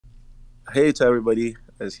Hey to everybody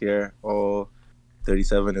that's here, all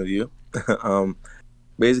 37 of you. um,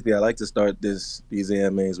 Basically, I like to start these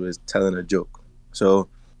AMAs with telling a joke. So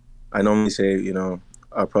I normally say,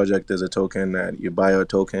 our project is a token that you buy our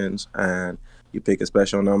tokens and you pick a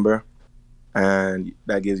special number, and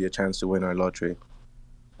that gives you a chance to win our lottery.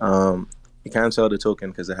 Um, you can't sell the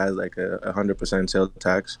token because it has like a 100% sales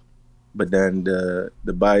tax, but then the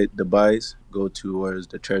buys go towards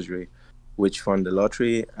the treasury, which fund the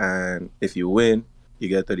lottery, and if you win, you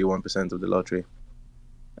get 31% of the lottery.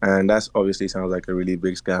 And that's obviously sounds like a really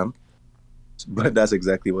big scam, but that's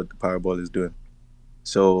exactly what the Powerball is doing.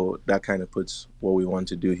 So that kind of puts what we want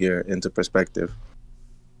to do here into perspective.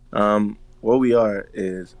 What we are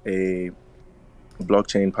is a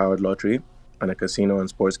blockchain powered lottery and a casino and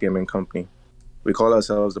sports gaming company. We call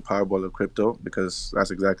ourselves the Powerball of crypto because that's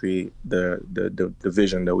exactly the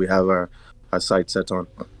vision that we have our site set on.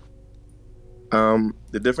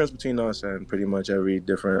 The difference between us and pretty much every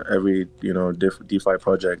DeFi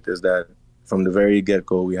project is that from the very get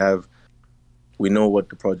go we know what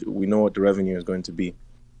the revenue is going to be.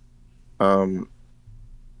 Um,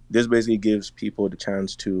 this basically gives people the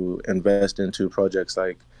chance to invest into projects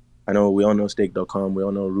like I know we all know stake.com, we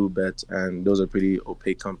all know Rootbet, and those are pretty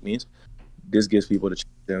opaque companies. This gives people the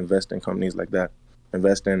chance to invest in companies like that,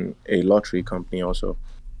 invest in a lottery company also.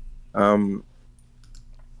 Um,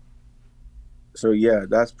 so yeah,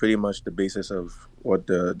 that's pretty much the basis of what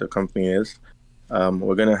the company is.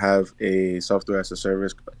 We're gonna have a software as a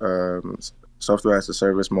service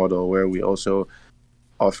model where we also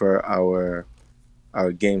offer our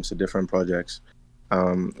games to different projects.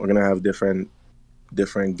 We're gonna have different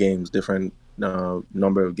games, different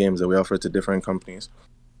number of games that we offer to different companies.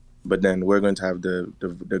 But then we're going to have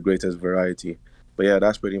the greatest variety. But yeah,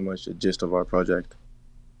 that's pretty much the gist of our project.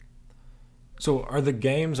 So, are the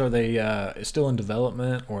games are they still in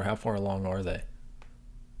development, or how far along are they?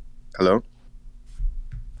 Hello.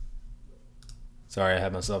 Sorry, I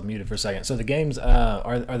had myself muted for a second. So, the games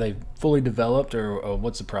are they fully developed, or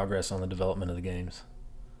what's the progress on the development of the games?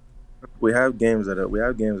 We have games that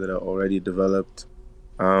are already developed,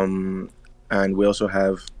 um, and we also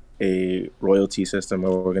have a royalty system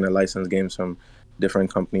where we're going to license games from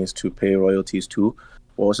different companies to pay royalties to.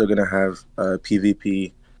 We're also going to have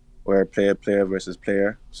PvP where player versus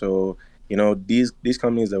player. So these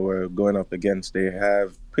companies that we're going up against, they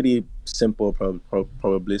have pretty simple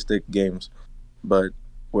probabilistic games, but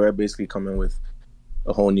we're basically coming with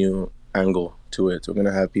a whole new angle to it. So we're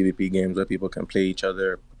gonna have PvP games where people can play each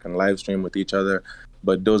other, can live stream with each other,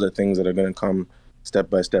 but those are things that are gonna come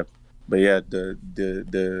step by step. But yeah,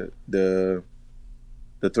 the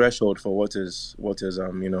threshold for what is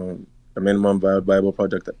a minimum viable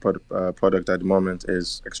product at the moment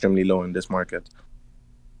is extremely low in this market.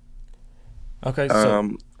 Okay,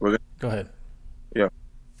 so We're gonna, go ahead. yeah,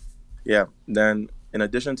 yeah. Then in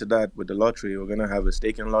addition to that, with the lottery, we're gonna have a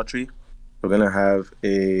staking lottery. We're gonna have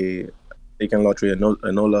a staking lottery, a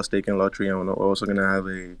no loss staking lottery, and we're also gonna have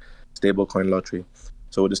a stable coin lottery.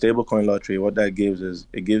 So with the stable coin lottery, what that gives is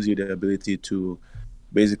it gives you the ability to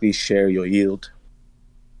basically share your yield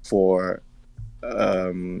for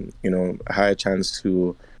a higher chance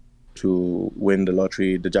to win the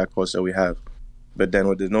lottery, the jackpots that we have. But then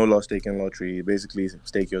with the no loss staking lottery, you basically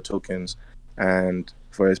stake your tokens and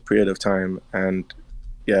for a period of time, and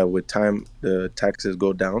yeah, with time the taxes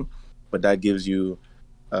go down, but that gives you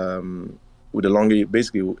with the longer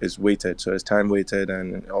basically it's weighted, so it's time weighted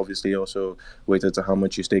and obviously also weighted to how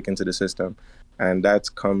much you stake into the system, and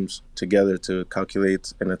that comes together to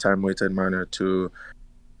calculate in a time weighted manner to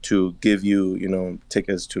give you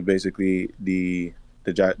tickets to basically the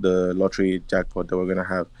lottery jackpot that we're gonna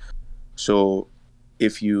have. So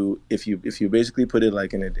if you basically put it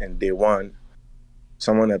like in day one,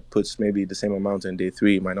 someone that puts maybe the same amount in day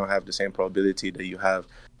three might not have the same probability that you have.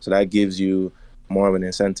 So that gives you more of an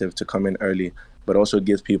incentive to come in early, but also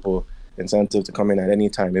gives people incentive to come in at any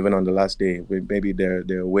time, even on the last day. Maybe they're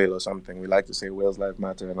a whale or something. We like to say whales life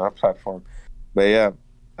matter in our platform. But yeah,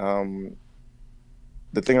 um,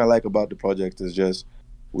 the thing I like about the project is just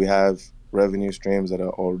we have revenue streams that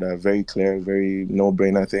are very clear, very no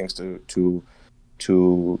brainer things to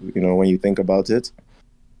when you think about it.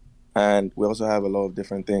 And we also have a lot of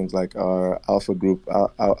different things like our alpha group,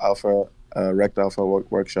 our alpha Rekt Alpha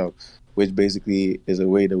workshop, which basically is a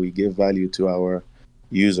way that we give value to our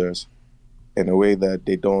users in a way that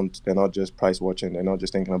they're not just price watching, they're not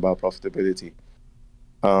just thinking about profitability.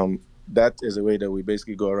 That is a way that we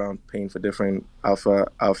basically go around paying for different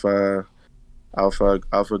alpha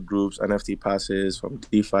groups, NFT passes from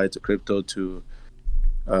DeFi to crypto to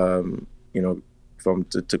um, you know,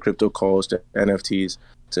 to crypto calls to NFTs.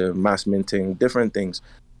 to mass minting, different things.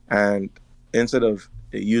 And instead of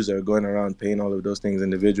a user going around paying all of those things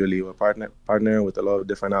individually, we're partnering with a lot of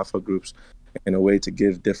different alpha groups in a way to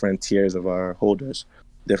give different tiers of our holders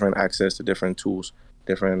different access to different tools,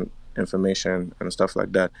 different information, and stuff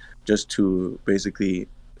like that, just to basically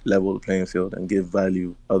level the playing field and give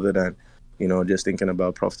value other than, just thinking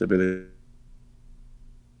about profitability.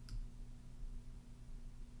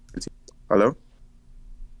 Hello?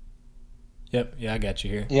 Yep. Yeah, I got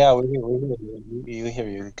you here. Yeah, we hear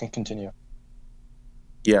you. You can continue.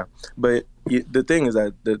 Yeah, but the thing is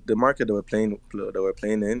that the market that we're playing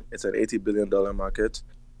in, it's an $80 billion market.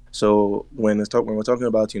 So when we're talking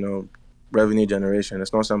about revenue generation,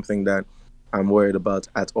 it's not something that I'm worried about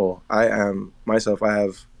at all. I am myself. I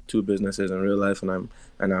have two businesses in real life,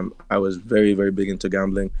 I was very very big into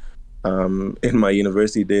gambling. In my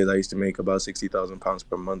university days, I used to make about £60,000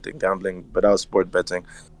 per month in gambling, but I was sport betting.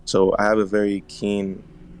 So I have a very keen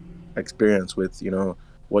experience with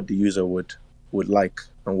what the user would like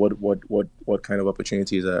and what kind of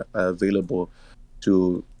opportunities are available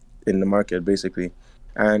to in the market basically.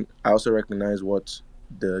 And I also recognize what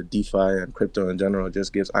the DeFi and crypto in general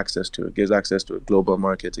just gives access to. It gives access to a global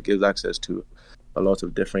market. It gives access to a lot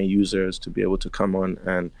of different users to be able to come on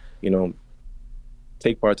and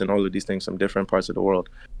take part in all of these things from different parts of the world.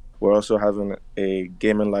 We're also having a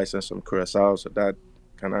gaming license from Curacao, so that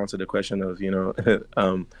can answer the question of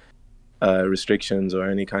restrictions or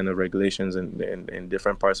any kind of regulations in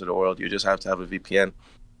different parts of the world. You just have to have a VPN.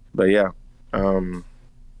 But yeah,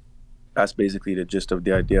 that's basically the gist of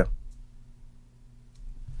the idea.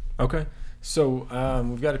 Okay. So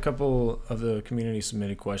we've got a couple of the community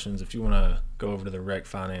submitted questions. If you want to go over to the Rekt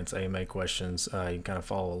Finance AMA questions, you can kind of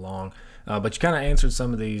follow along. But you kind of answered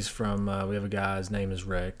some of these from, we have a guy, his name is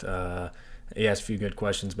Rekt. He asked a few good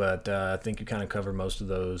questions, but I think you kind of covered most of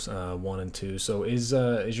those, 1 and 2. So is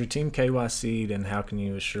your team KYC'd, and how can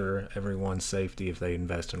you assure everyone's safety if they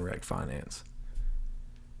invest in Rekt Finance?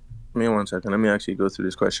 Give me 1 second. Let me actually go through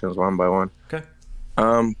these questions one by one. Okay.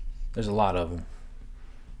 Um, There's a lot of them.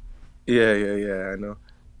 yeah, I know.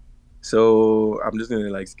 So I'm just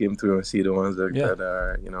gonna skim through and see the ones that, Yeah. that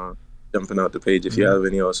are jumping out the page. If you have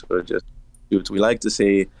any, also just shoot. We like to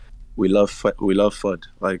say we love FUD.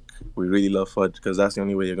 Like, we really love FUD because that's the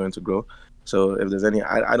only way you're going to grow. So if there's any,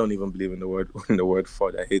 I don't even believe in the word in the word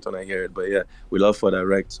FUD. I hate when I hear it, but yeah, we love FUD at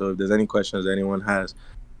Rekt. So if there's any questions that anyone has,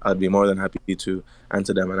 I'd be more than happy to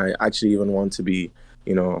answer them. And I actually even want to be,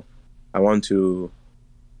 I want to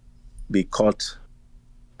be caught.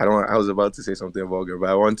 I was about to say something vulgar, but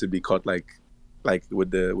I want to be caught like with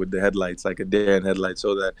the headlights, like a deer in headlights,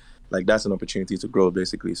 so that that's an opportunity to grow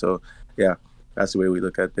basically. So yeah, that's the way we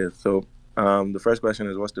look at this. So the first question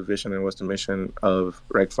is, what's the vision and what's the mission of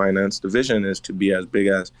Rekt Finance? The vision is to be as big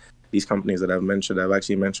as these companies that I've mentioned. I've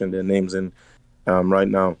actually mentioned their names in right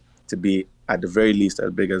now, to be at the very least as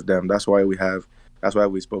big as them. That's why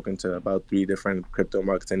we've spoken to about 3 different crypto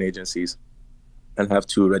marketing agencies and have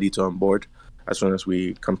 2 ready to onboard as soon as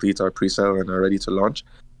we complete our pre-sale and are ready to launch.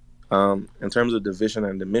 In terms of the vision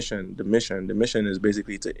and the mission is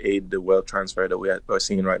basically to aid the wealth transfer that we are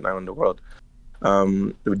seeing right now in the world.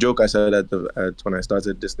 The joke I said when I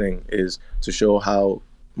started this thing is to show how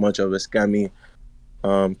much of a scammy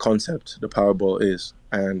concept the Powerball is,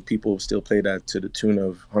 and people still play that to the tune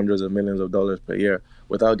of hundreds of millions of dollars per year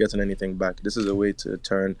without getting anything back. This is a way to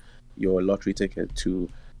turn your lottery ticket to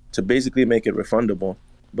basically make it refundable,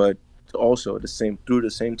 but also through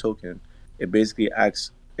the same token, it basically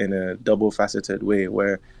acts in a double-faceted way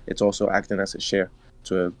where it's also acting as a share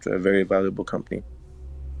to a very valuable company.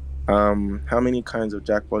 How many kinds of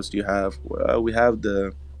jackpots do you have? We have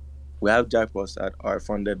jackpots that are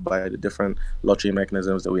funded by the different lottery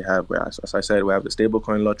mechanisms that we have. As I said, we have the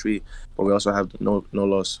stablecoin lottery, but we also have the no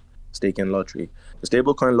loss stake-in lottery. The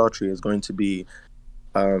stablecoin lottery is going to be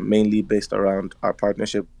mainly based around our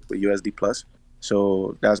partnership with USD Plus.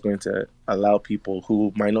 So that's going to allow people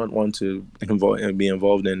who might not want to be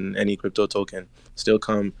involved in any crypto token still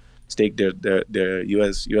come stake their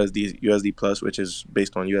USD Plus, which is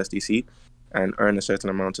based on USDC, and earn a certain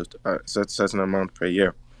amount per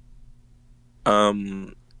year.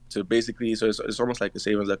 So basically, it's almost like a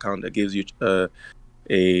savings account that gives you the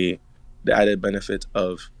added benefit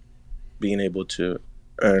of being able to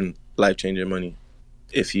earn life-changing money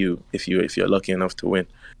if you're lucky enough to win.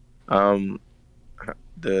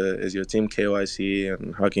 Is your team KYC,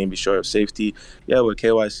 and how can you be sure of safety? Yeah, we're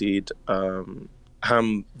KYC'd.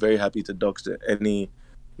 I'm very happy to dox any,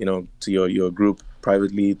 to your group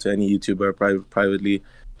privately, to any YouTuber privately,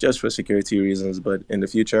 just for security reasons. But in the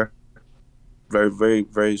future, very, very,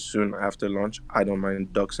 very soon after launch, I don't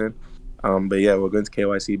mind doxing. But yeah, we're going to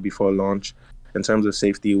KYC before launch. In terms of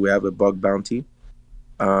safety, we have a bug bounty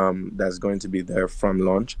that's going to be there from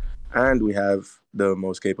launch, and we have the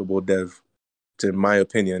most capable dev, in my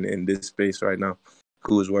opinion, in this space right now,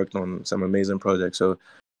 who's worked on some amazing projects. So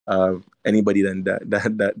anybody then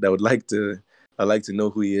that would like to, I'd like to know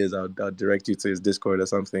who he is. I'll direct you to his Discord or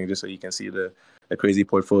something, just so you can see the crazy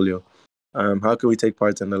portfolio. How can we take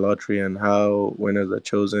part in the lottery and how winners are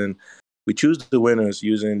chosen? We choose the winners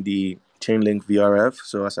using the Chainlink VRF.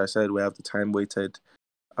 So as I said, we have the time weighted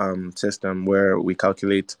system where we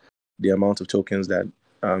calculate the amount of tokens that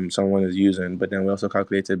someone is using, but then we also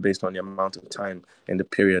calculate it based on the amount of time in the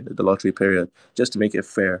period, the lottery period, just to make it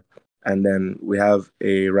fair. And then we have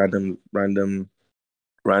a random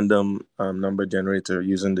number generator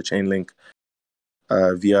using the Chainlink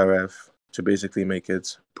VRF to basically make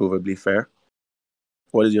it provably fair.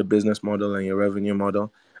 What is your business model and your revenue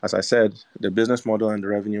model? As I said, the business model and the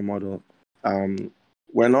revenue model,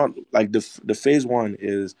 we're not like the phase one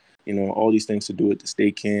is, all these things to do with the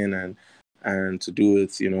staking and to do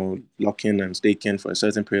with, locking and staking for a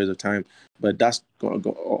certain period of time, but that's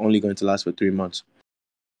only going to last for 3 months.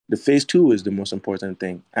 The phase two is the most important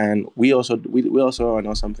thing, and we also are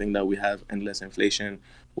not something that we have endless inflation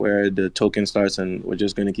where the token starts and we're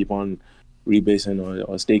just going to keep on rebasing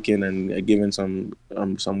or staking and giving some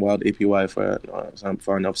wild APY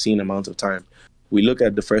for an obscene amount of time. We look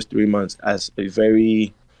at the first 3 months as a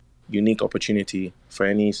very unique opportunity for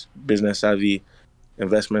any business savvy,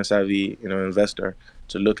 investment savvy, investor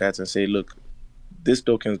to look at and say, look, these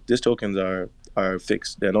tokens are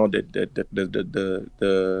fixed. They're not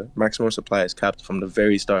the maximum supply is capped from the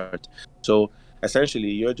very start. So essentially,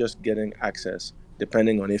 you're just getting access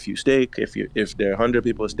depending on if you stake. If there are 100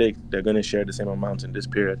 people stake, they're going to share the same amount in this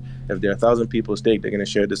period. If there are 1,000 people stake, they're going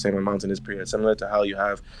to share the same amount in this period. Similar to how you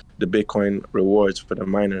have the Bitcoin rewards for the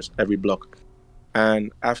miners every block.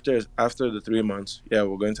 And after the 3 months, yeah,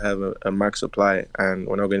 we're going to have a max supply, and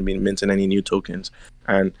we're not going to be minting any new tokens.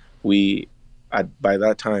 And by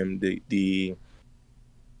that time, the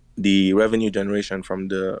revenue generation from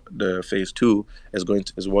the phase two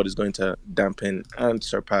is what is going to dampen and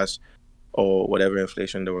surpass or whatever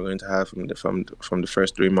inflation that we're going to have from the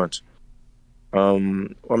first 3 months.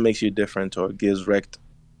 What makes you different or gives Rekt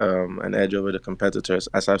an edge over the competitors?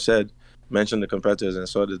 As I've said, mention the competitors and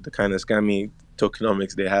saw the kind of scammy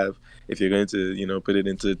tokenomics they have. If you're going to, put it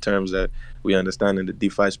into terms that we understand in the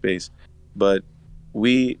DeFi space, but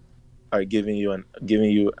we are giving you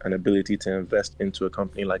an ability to invest into a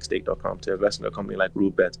company like Stake.com, to invest in a company like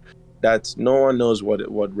RootBet. That no one knows what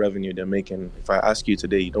revenue they're making. If I ask you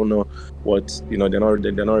today, you don't know what they're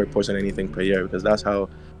not reporting anything per year, because that's how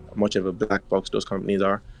much of a black box those companies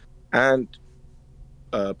are. And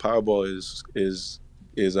Powerball is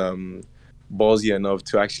ballsy enough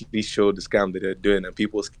to actually show the scam that they're doing, and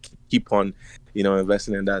people keep on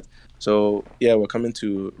investing in that. So yeah, we're coming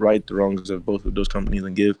to right the wrongs of both of those companies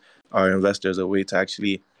and give our investors a way to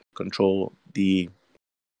actually control the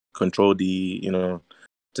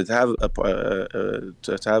to have a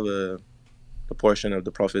portion of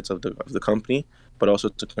the profits of the company, but also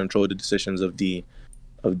to control the decisions of the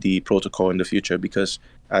protocol in the future. Because,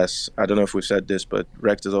 as I don't know if we've said this, but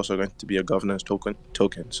Rekt is also going to be a governance token.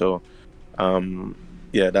 So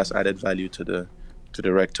yeah, that's added value to the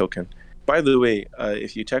Rekt token. By the way,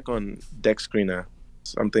 if you check on Dex Screener,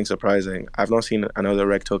 something surprising, I've not seen another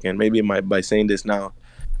Rekt token. Maybe by saying this now,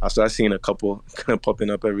 I'll start seeing a couple kind of popping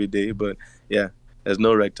up every day. But yeah, there's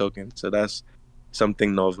no Rekt token, so that's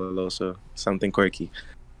something novel, also something quirky.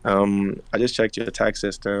 I just checked your tax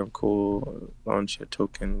system. Cool. Launch your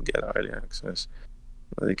token, get early access.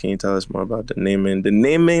 Can you tell us more about the naming? The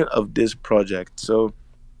naming of this project. So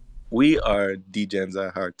we are degens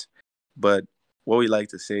at heart, but what we like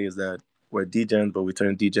to say is that we're degens, but we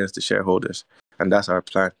turn degens to shareholders, and that's our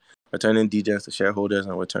plan. We're turning degens to shareholders,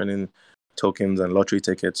 and we're turning tokens and lottery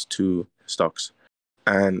tickets to stocks,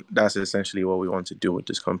 and that's essentially what we want to do with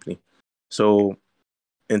this company. So,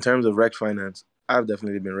 in terms of Rekt Finance, I've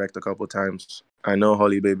definitely been wrecked a couple times. I know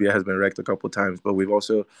Holly Baby has been wrecked a couple times, but we've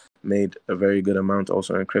also made a very good amount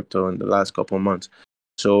also in crypto in the last couple of months.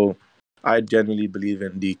 So I genuinely believe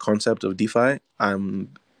in the concept of DeFi. I'm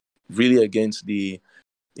really against the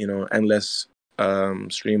endless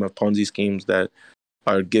stream of Ponzi schemes that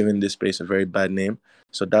are giving this space a very bad name.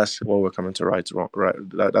 So that's what we're coming to right.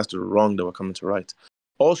 That's the wrong that we're coming to right.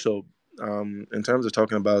 Also, in terms of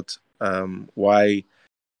talking about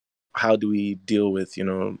how do we deal with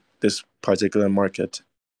this particular market?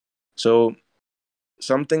 So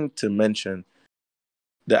something to mention: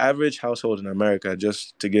 the average household in America,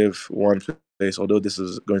 just to give one place, although this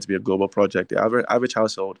is going to be a global project, the average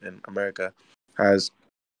household in America has,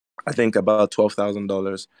 I think, about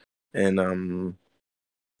 $12,000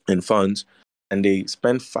 in funds, and they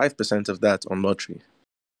spend 5% of that on lottery,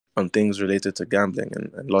 on things related to gambling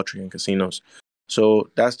and lottery and casinos.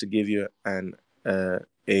 So that's to give you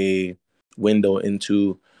a window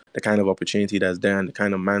into the kind of opportunity that's there and the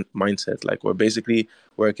kind of mindset. Like, we're basically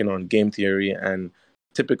working on game theory and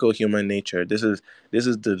typical human nature. This is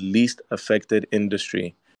the least affected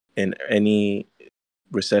industry in any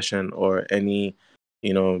recession or any,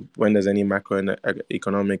 when there's any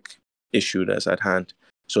macroeconomic issue that's at hand.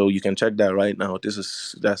 So you can check that right now.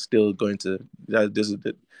 That's still going to that this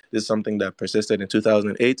is something that persisted in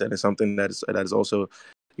 2008, and it's something that is also,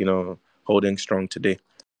 holding strong today.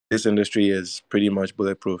 This industry is pretty much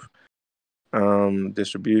bulletproof.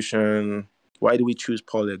 Distribution. Why do we choose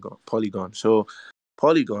Polygon? So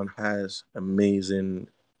Polygon has amazing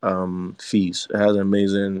fees. It has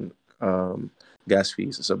amazing gas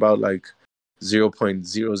fees. It's about like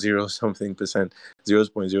 0.00 something percent,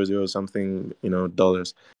 0.00 something,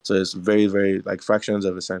 dollars. So it's very, very, like, fractions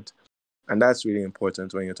of a cent. And that's really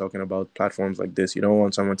important when you're talking about platforms like this. You don't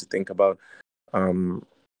want someone to think about um,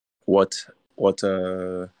 what what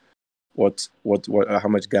how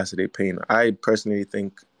much gas are they paying. I personally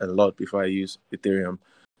think a lot before I use Ethereum.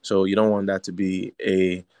 So you don't want that to be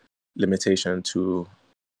a limitation to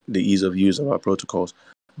the ease of use of our protocols.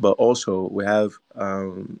 But also, we have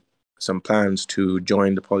some plans to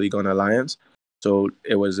join the Polygon Alliance. So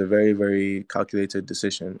it was a very, very calculated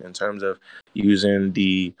decision in terms of using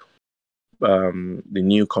the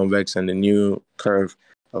new convex and the new curve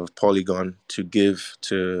of Polygon to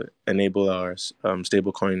enable our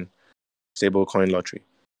stablecoin lottery.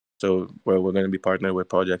 So we're going to be partnered with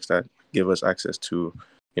projects that give us access to,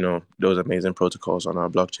 those amazing protocols on our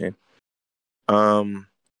blockchain.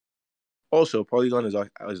 Also, Polygon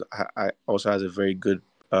also has a very good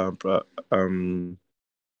also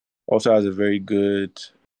has a very good,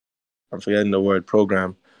 I'm forgetting the word,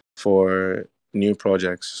 program for new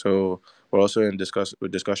projects. So we're also in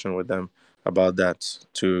discussion with them about that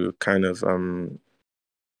to kind of I'm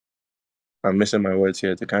missing my words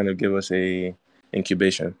here, to kind of give us a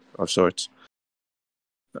incubation of sorts.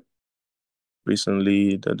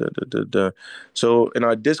 Recently, so in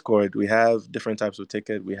our Discord, we have different types of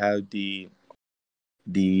ticket. We have the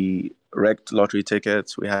Rekt lottery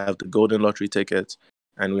tickets, we have the golden lottery tickets,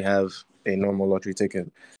 and we have a normal lottery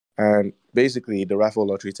ticket. And basically, the raffle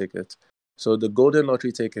lottery ticket. So the golden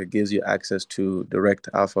lottery ticket gives you access to the Rekt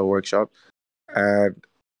Alpha workshop, and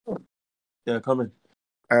yeah, come in.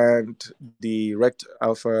 And the Rekt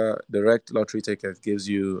lottery ticket gives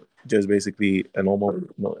you just basically a normal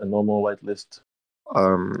whitelist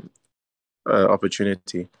um,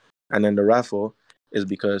 opportunity. And then the raffle is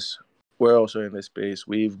because we're also in this space.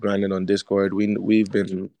 We've grinded on Discord. We've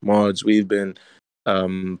been mods. We've been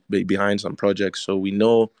behind some projects, so we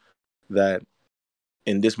know that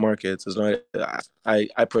in this market, it's not. I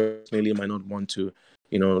personally might not want to,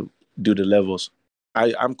 do the levels.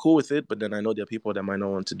 I'm cool with it, but then I know there are people that might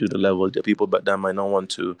not want to do the level. There are people that might not want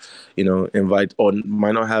to, invite, or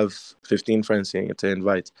might not have 15 friends here to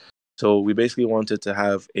invite. So we basically wanted to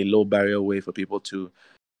have a low barrier way for people to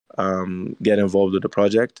get involved with the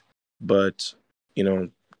project, but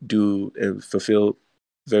do fulfill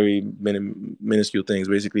very minuscule things,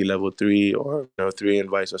 basically level 3 or 3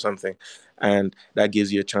 invites or something, and that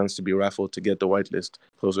gives you a chance to be raffled to get the whitelist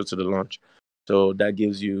closer to the launch. So that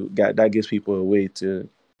gives people a way to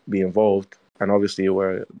be involved, and obviously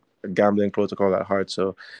we're a gambling protocol at heart,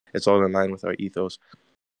 so it's all in line with our ethos.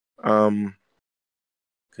 Could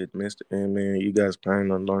Mr. Man, you guys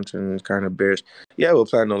planning on launching kind of bearish? Yeah, we're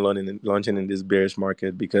planning on launching in this bearish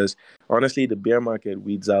market because honestly, the bear market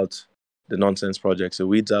weeds out the nonsense projects. It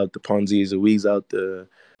weeds out the Ponzi's. It weeds out the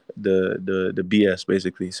BS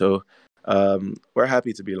basically. So we're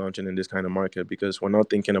happy to be launching in this kind of market because we're not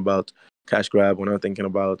thinking about cash grab. We're not thinking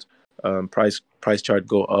about price chart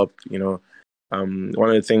go up. One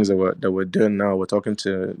of the things that we're doing now, we're talking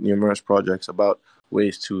to numerous projects about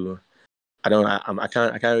ways to. I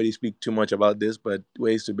can't really speak too much about this, but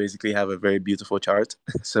ways to basically have a very beautiful chart.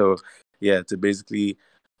 So yeah, to basically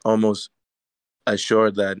almost assure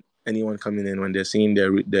that anyone coming in, when they're seeing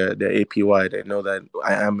their APY, they know that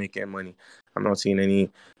I am making money. I'm not seeing any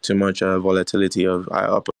too much volatility of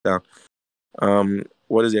up or down.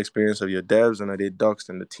 What is the experience of your devs, and are they doxed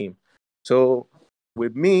in the team? So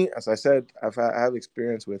with me, as I said, I have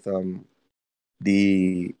experience with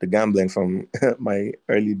the gambling from my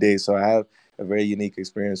early days. So I have a very unique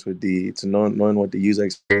experience with knowing what the user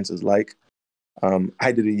experience is like.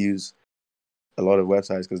 I didn't use a lot of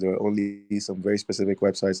websites because there were only some very specific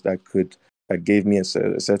websites that gave me a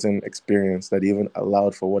certain experience that even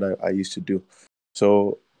allowed for what I used to do.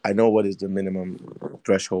 So I know what is the minimum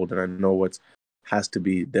threshold, and I know what has to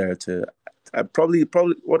be there to. Probably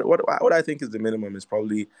what I think is the minimum is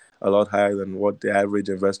probably a lot higher than what the average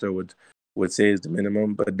investor would say is the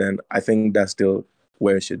minimum. But then I think that's still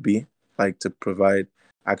where it should be, like to provide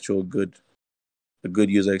actual a good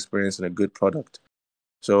user experience and a good product.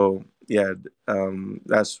 So yeah,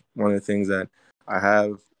 that's one of the things that I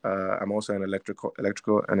have. I'm also an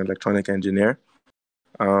electrical and electronic engineer.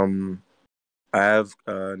 Um, I have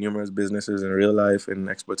numerous businesses in real life in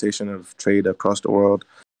exploitation of trade across the world.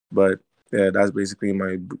 But yeah, that's basically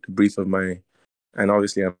my brief of my. And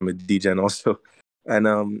obviously, I'm a DJ also.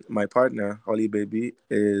 And my partner, Holly Baby,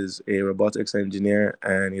 is a robotics engineer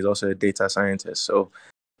and he's also a data scientist. So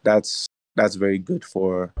that's very good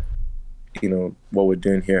for what we're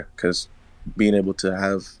doing here, because being able to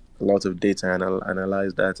have a lot of data and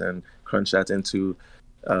analyze that and crunch that into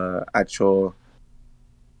actual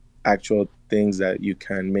things that you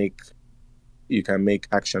can make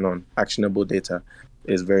actionable data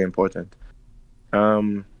is very important.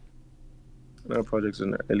 Um, no projects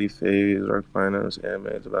in the early phase, work finance,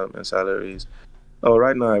 AMA development salaries. Oh,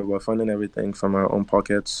 right now we're funding everything from our own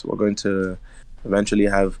pockets. We're going to eventually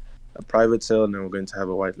have a private sale, and then we're going to have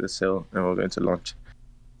a whitelist sale, and we're going to launch.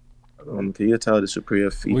 Can you tell the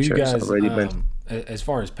superior features Well, you guys, already mentioned? as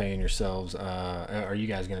far as paying yourselves, are you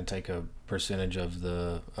guys going to take a percentage of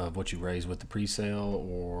what you raise with the pre-sale,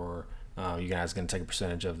 or you guys going to take a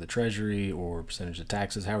percentage of the treasury or a percentage of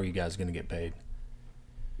taxes? How are you guys going to get paid?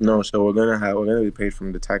 No, so we're gonna be paid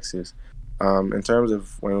from the taxes. In terms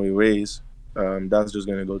of when we raise, that's just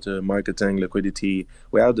gonna go to marketing, liquidity.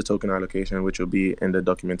 We have the token allocation, which will be in the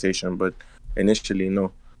documentation, but initially,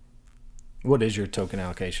 no. What is your token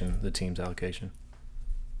allocation, the team's allocation?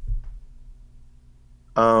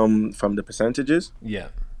 From the percentages. Yeah.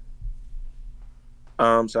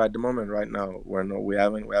 So at the moment, right now, we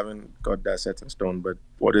haven't got that set in stone. But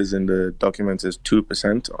what is in the document is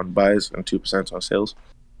 2% on buys and 2% on sales.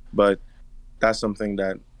 But that's something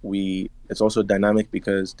that it's also dynamic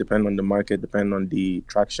because depending on the market, depending on the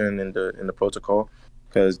traction in the protocol,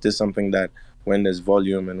 because this is something that when there's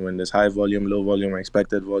volume and when there's high volume, low volume, or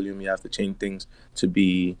expected volume, you have to change things to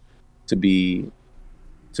be to be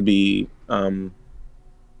to be to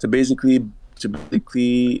basically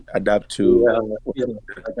adapt to. Yeah,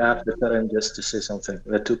 adapt the current, just to say something.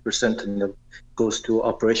 The 2% goes to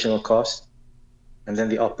operational cost, and then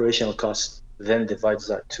the operational cost then divides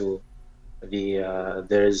that to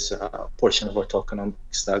there's a portion of our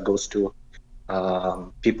tokenomics that goes to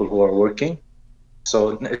people who are working.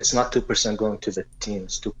 So it's not 2% going to the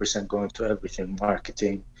teams, 2% going to everything,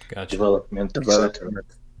 marketing, Gotcha. development, etc.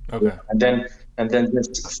 Okay. And then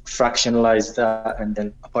just fractionalize that, and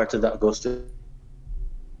then a part of that goes to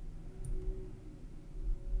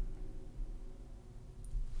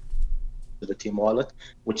the team wallet,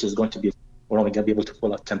 which is going to be, we're only going to be able to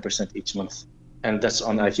pull out 10% each month. And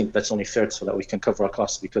I think that's only fair so that we can cover our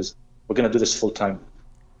costs, because we're going to do this full time.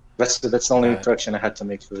 That's the only correction I had to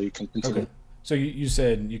make, so you can continue. Okay. So you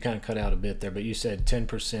said, you kind of cut out a bit there, but you said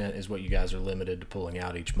 10% is what you guys are limited to pulling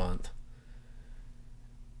out each month.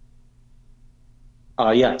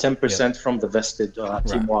 Yeah, 10% from the vested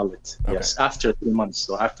team wallet. Okay. Yes, after 3 months.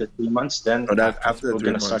 So after 3 months, then So that's after we're 3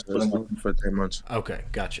 going to months. start pulling out. For 3 months. Okay,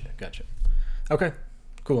 gotcha. Okay,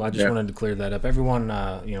 cool. I just wanted to clear that up. Everyone,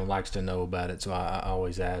 likes to know about it, so I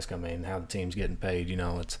always ask. I mean, how the team's getting paid.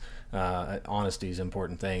 It's honesty is an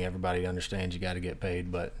important thing. Everybody understands you got to get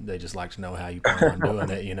paid, but they just like to know how you plan on doing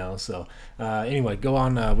it. So anyway, go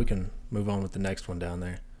on. We can move on with the next one down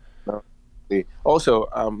there. Also,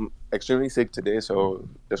 I'm extremely sick today, so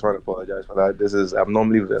just want to apologize for that. I'm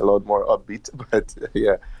normally a lot more upbeat, but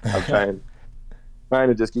yeah, I'm trying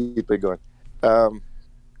to just keep it going. I'm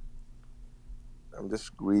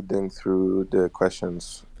just reading through the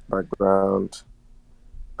questions. Background.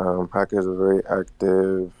 Hackers are very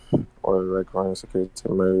active. Or requiring security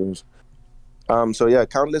moves. So yeah,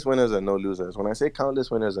 countless winners and no losers. When I say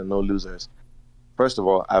countless winners and no losers, first of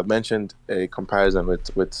all, I've mentioned a comparison with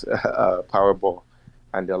Powerball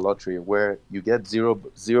and their lottery, where you get zero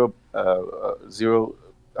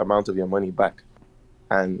amount of your money back,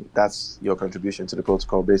 and that's your contribution to the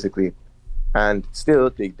protocol, basically. And still,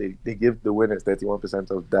 they give the winners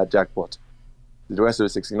 31% of that jackpot. The rest of the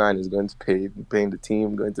 69 is going to paying the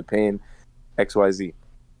team, going to paying XYZ.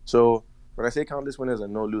 So when I say countless winners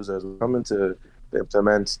and no losers, we're coming to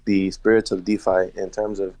implement the spirit of DeFi in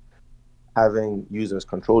terms of having users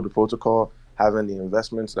control the protocol, having the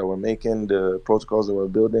investments that we're making, the protocols that we're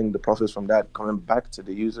building, the profits from that coming back to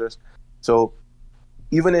the users. So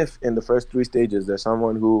even if in the first three stages there's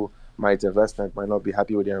someone who might invest and might not be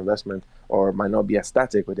happy with their investment or might not be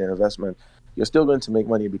ecstatic with their investment, you're still going to make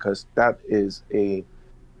money because that is a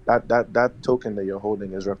that token that you're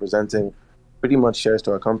holding is representing pretty much shares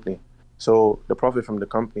to a company. So the profit from the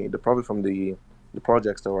company, the profit from the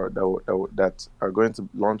projects that are going to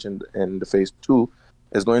launch in the phase two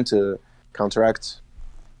is going to counteract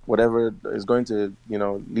whatever is going to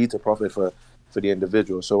lead to profit for the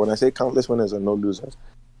individual. So when I say countless winners and no losers,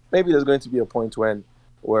 maybe there's going to be a point when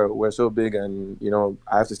we're so big and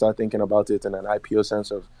I have to start thinking about it in an IPO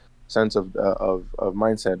sense of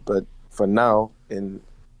mindset. But for now, in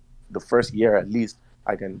the first year at least,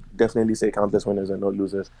 I can definitely say countless winners and no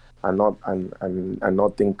losers, and not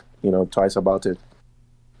think twice about it.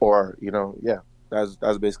 Or yeah,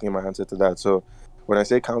 that's basically my answer to that. So when I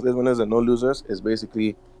say countless winners and no losers, it's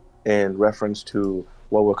basically in reference to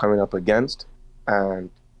what we're coming up against, and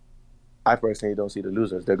I personally don't see the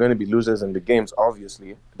losers. There are going to be losers in the games,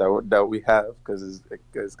 obviously, that we have because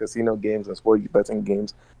it's casino games and sport betting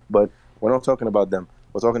games. But we're not talking about them.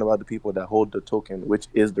 We're talking about the people that hold the token, which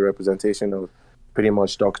is the representation of pretty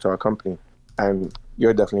much stock to our company. And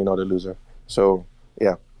you're definitely not a loser. So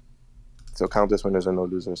yeah. So countless winners and no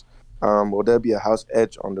losers. Will there be a house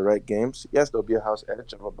edge on the right games? Yes, there'll be a house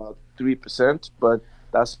edge of about 3%, but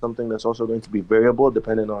that's something that's also going to be variable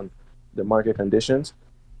depending on the market conditions.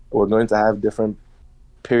 We're going to have different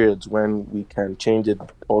periods when we can change it,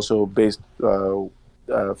 also based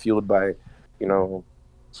fueled by,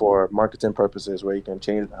 for marketing purposes, where you can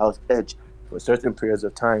change the house edge for certain periods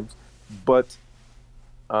of times. But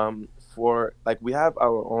for like we have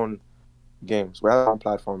our own games, we have our own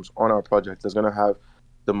platforms on our project that's going to have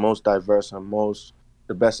the most diverse and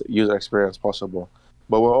the best user experience possible.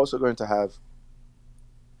 But we're also going to have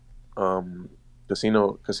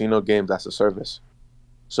casino games as a service.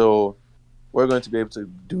 So we're going to be able to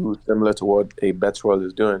do similar to what a Bets World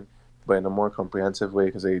is doing, but in a more comprehensive way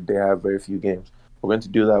because they have very few games. We're going to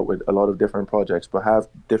do that with a lot of different projects, but have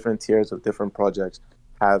different tiers of different projects,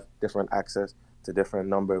 have different access to different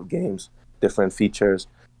number of games, different features.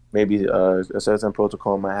 Maybe a certain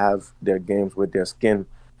protocol might have their games with their skin,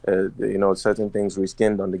 certain things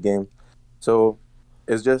reskinned on the game. So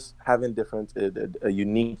it's just having a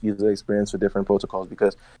unique user experience for different protocols,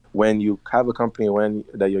 because when you have a company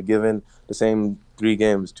that you're given the same 3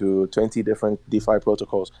 games to 20 different DeFi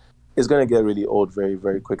protocols, it's going to get really old very,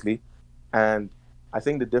 very quickly. And I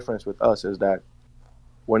think the difference with us is that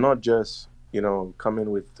we're not just coming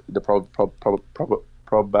with the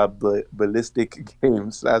probabilistic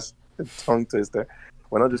games. That's a tongue twister.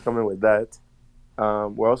 We're not just coming with that.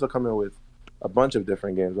 We're also coming with a bunch of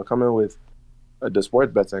different games. We're coming with the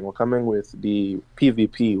sport betting. We're coming with the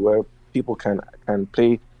PvP, where people can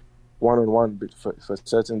play one-on-one for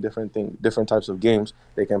certain different types of games.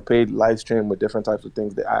 They can play live stream with different types of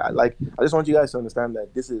things. I just want you guys to understand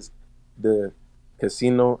that this is the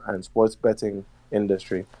casino and sports betting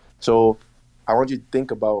industry. So I want you to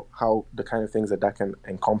think about how the kind of things that can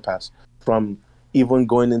encompass, from even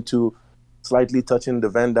going into slightly touching the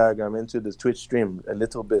Venn diagram into the Twitch stream a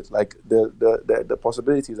little bit. Like the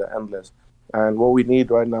possibilities are endless. And what we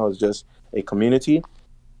need right now is just a community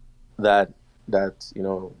that is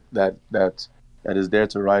there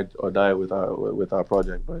to ride or die with our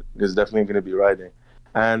project. But it's definitely going to be riding.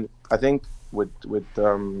 And I think with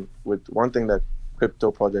one thing that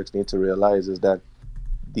crypto projects need to realize is that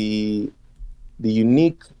the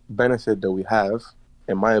unique benefit that we have,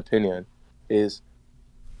 in my opinion, is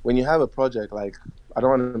when you have a project like, I don't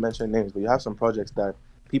want to mention names, but you have some projects that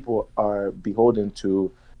people are beholden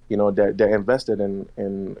to. They're invested in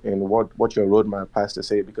what your roadmap has to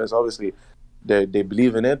say, because obviously they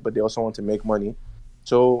believe in it, but they also want to make money.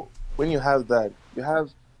 So when you have that,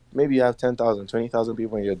 maybe you have 10,000, 20,000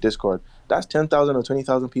 people in your Discord. That's 10,000 or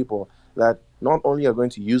 20,000 people that not only are going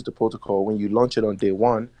to use the protocol when you launch it on day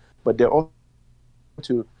one, but they're also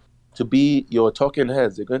to be your talking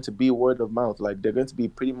heads. They're going to be word of mouth. Like, they're going to be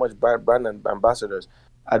pretty much brand ambassadors,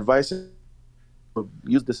 advising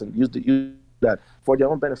use this and use that for their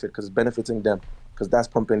own benefit, because it's benefiting them, because that's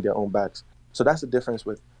pumping their own backs. So that's the difference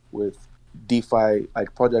with DeFi,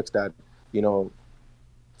 like projects that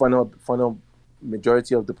funnel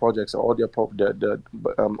majority of the projects, all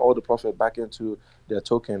all the profit back into their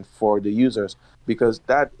token for the users, because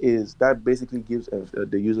that basically gives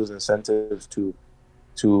the users incentives to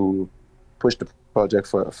push the project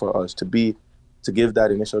for us to give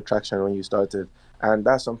that initial traction when you started. And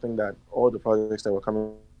that's something that all the projects that were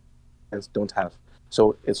coming don't have.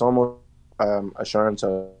 So it's almost assurance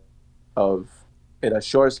of it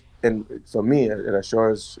assures, and for me, it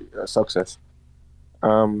assures success.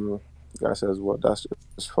 Um, Guy says, "Well, that's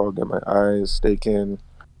just fog in my eyes. Staking.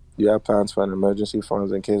 You have plans for an emergency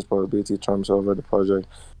funds in case probability trumps over the project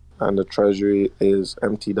and the treasury is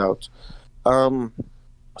emptied out." Um,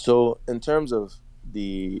 so in terms of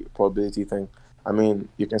the probability thing, I mean,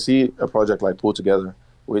 you can see a project like Pull Together,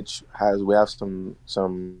 which has we have some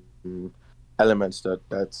elements that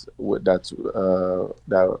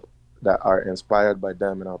are inspired by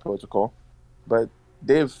them in our protocol, but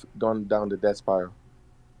they've gone down the death spiral.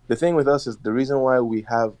 The thing with us is the reason why we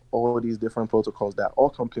have all these different protocols that all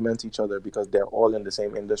complement each other because they're all in the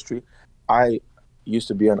same industry. I used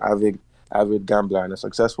to be an avid gambler and a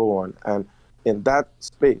successful one, and in that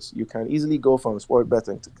space, you can easily go from sport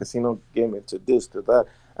betting to casino gaming to this to that,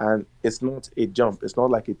 and it's not a jump. It's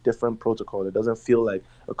not like a different protocol. It doesn't feel like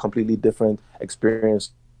a completely different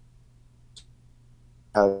experience.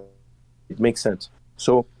 It makes sense.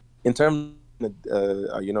 So, in terms of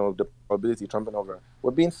the probability trumping over,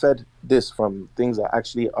 we're being fed this from things that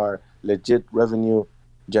actually are legit revenue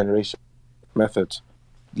generation methods,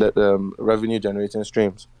 revenue generating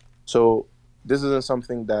streams. So this isn't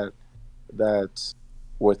something that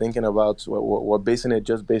we're thinking about. We're basing it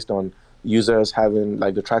just based on users having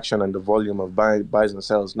like the traction and the volume of buys and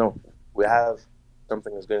sells. No, we have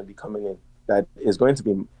something that's going to be coming in that is going to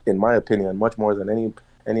be, in my opinion, much more than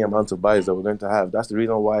any amount of buys that we're going to have. That's the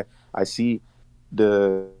reason why I see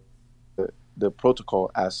the the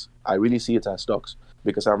protocol as I really see it as stocks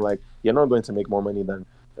because I'm like you're not going to make more money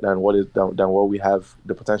than what we have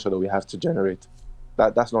the potential that we have to generate.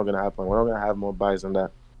 That's not going to happen. We're not going to have more buys than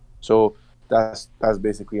that. So that's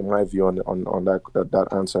basically my view on that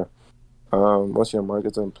answer. What's your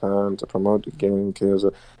marketing plan to promote the gaming kills?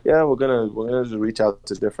 Yeah, we're gonna just reach out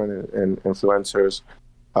to different influencers.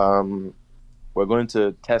 Um, we're going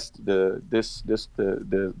to test the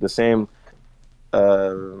same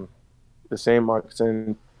uh, the same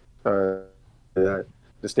marketing that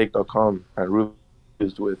the stake.com and Ruby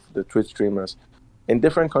used with the Twitch streamers in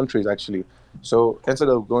different countries actually. So instead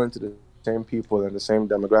of going to the same people and the same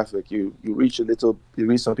demographic, you reach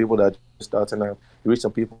some people that are just starting out. You reach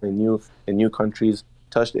some people in new countries,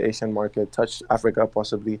 touch the Asian market, touch Africa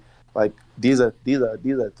possibly. Like these are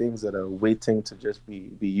things that are waiting to just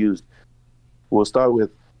be used. We'll start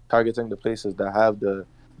with targeting the places that have the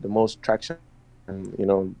most traction,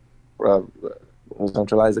 and uh,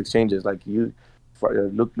 centralized exchanges. Like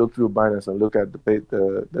look through Binance and look at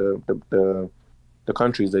the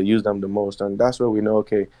countries that use them the most, and that's where we know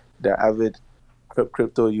okay they're avid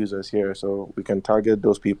crypto users here, so we can target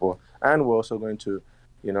those people. And we're also going to,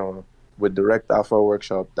 with the Rekt Alpha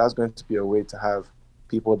workshop, that's going to be a way to have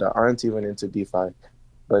people that aren't even into DeFi,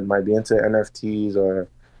 but might be into NFTs or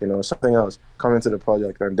something else come into the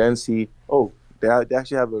project and then see, oh, they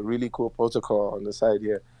actually have a really cool protocol on the side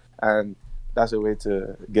here, and that's a way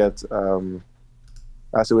to get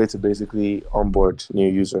that's a way to basically onboard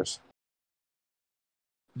new users.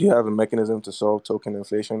 Do you have a mechanism to solve token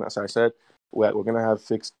inflation? As I said, we're going to have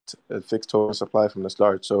a fixed token supply from the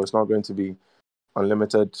start, so it's not going to be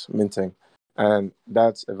unlimited minting, and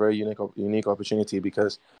that's a very unique opportunity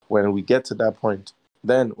because when we get to that point,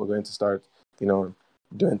 then we're going to start,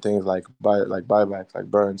 doing things like buybacks, like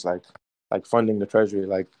burns, like funding the treasury,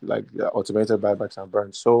 like automated buybacks and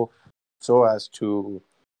burns, so as to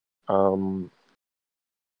um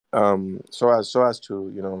so as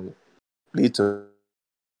to lead to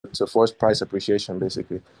force price appreciation,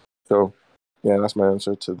 basically. So, yeah, that's my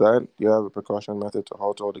answer to that. Do you have a precaution method to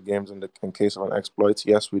halt all the games in case of an exploit?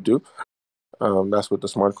 Yes, we do. That's with the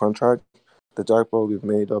smart contract. The jackpot we've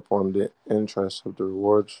made up on the interest of the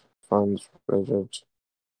rewards funds budget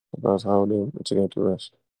about how they mitigate the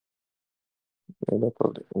risk. Made up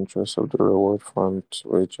of the interest of the reward fund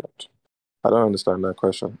budget. I don't understand that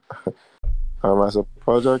question. As a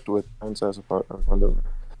project with answers fundamental.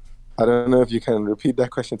 I don't know if you can repeat that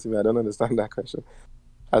question to me. I don't understand that question.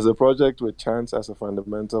 As a project with chance as a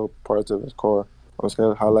fundamental part of its core, I'm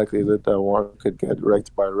scared how likely is it that one could get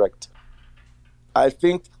wrecked by Rekt? I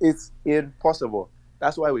think it's impossible.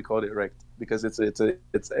 That's why we called it Rekt because it's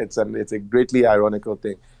a greatly ironical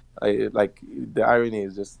thing. Like the irony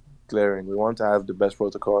is just glaring. We want to have the best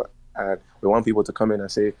protocol, and we want people to come in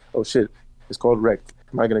and say, "Oh shit, it's called Rekt.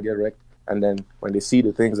 Am I gonna get wrecked?" And then when they see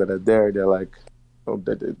the things that are there, they're like, "Oh,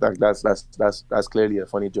 that's clearly a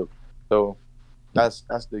funny joke." So that's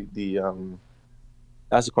the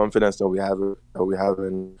confidence that we have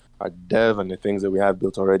in our dev and the things that we have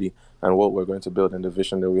built already and what we're going to build and the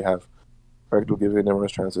vision that we have. Rekt will give you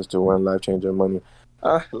numerous chances to win life changing money.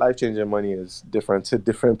 Life changing money is different to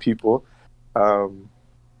different people. Um,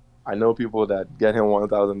 I know people that get him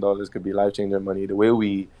 $1,000 could be life changing money. The way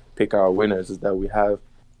we pick our winners is that we have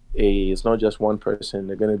it's not just one person.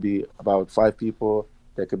 They're going to be about 5 people.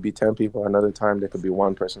 There could be 10 people another time. There could be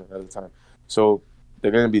one person another time. So there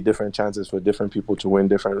are going to be different chances for different people to win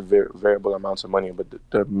different variable amounts of money. But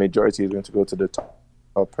the majority is going to go to the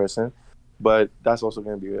top person. But that's also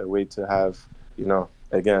going to be a way to have,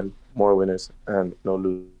 again, more winners and no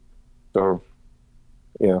losers. So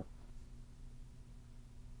yeah,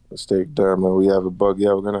 let's take them. And we have a bug.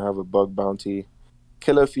 Yeah, we're going to have a bug bounty.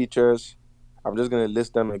 Killer features. I'm just going to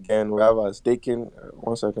list them again. We have our staking.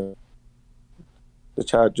 1 second. The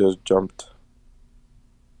chat just jumped.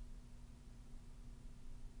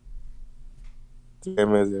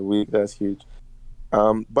 Game is a week. That's huge.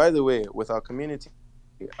 By the way, with our community,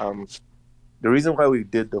 the reason why we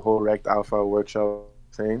did the whole Rekt Alpha workshop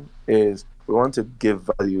thing is we want to give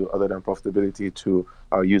value other than profitability to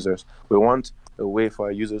our users. We want a way for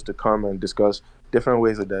our users to come and discuss different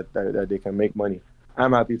ways that they can make money.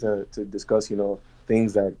 I'm happy to discuss,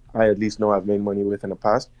 things that I at least know I've made money with in the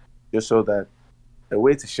past, just so that a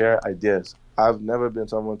way to share ideas. I've never been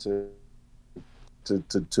someone to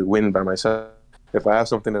win by myself. If I have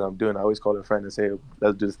something that I'm doing, I always call a friend and say,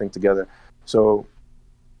 let's do this thing together. So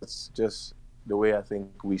it's just the way I think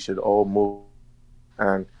we should all move.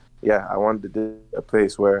 And yeah, I wanted to do a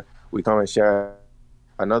place where we come and share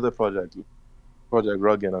another project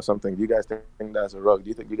rugging or something. Do you guys think that's a rug? Do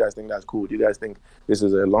you guys think that's cool? Do you guys think this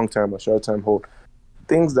is a long-term or short-term hold?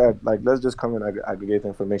 Things that, let's just come and aggregate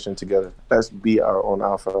information together. Let's be our own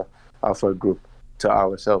alpha group to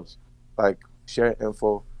ourselves. Share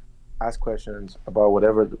info, ask questions about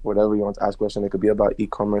whatever you want to ask questions. It could be about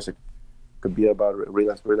e-commerce. It could be about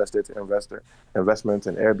real estate investments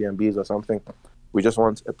in Airbnbs or something. We just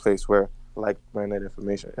want a place where like-minded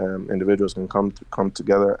individuals can come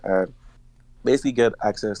together and basically get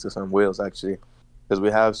access to some whales, actually, because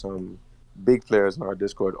we have some big players in our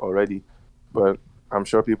Discord already, but I'm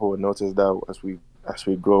sure people would notice that as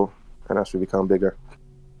we grow and as we become bigger.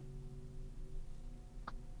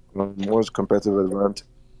 Most competitive advantage.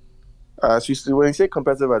 When you say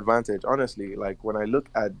competitive advantage, honestly, when I look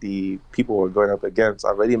at the people we're going up against,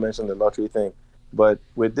 I've already mentioned the lottery thing, but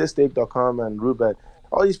with this stake.com and Rootbet,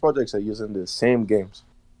 all these projects are using the same games.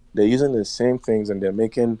 They're using the same things and they're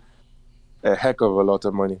making a heck of a lot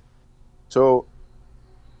of money. So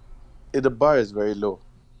the bar is very low.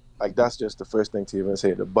 That's just the first thing to even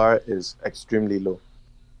say. The bar is extremely low.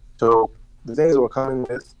 So the things we're coming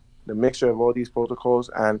with, the mixture of all these protocols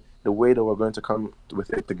and the way that we're going to come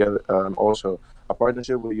with it together, also a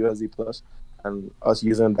partnership with USD Plus and us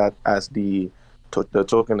using that as the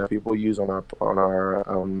token that people use on our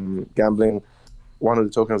gambling, one of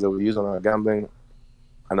the tokens that we use on our gambling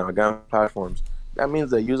and our gambling platforms. That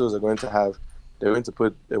means that users are going to they're going to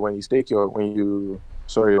put, when you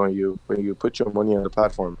put your money on the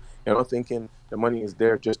platform, you're not thinking the money is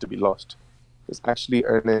there just to be lost. It's actually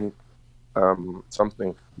earning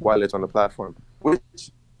something while it's on the platform,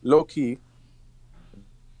 which low key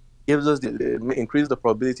gives us increase the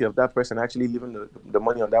probability of that person actually leaving the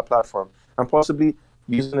money on that platform and possibly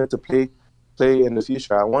using it to play in the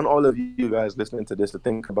future. I want all of you guys listening to this to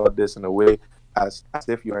think about this in a way as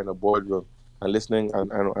if you're in a boardroom and listening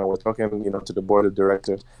and we're talking, to the board of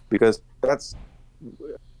directors, because that's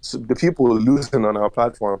the people losing on our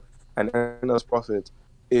platform and earning us profit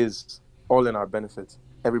is all in our benefit.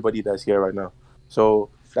 Everybody that's here right now. So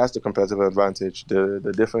that's the competitive advantage.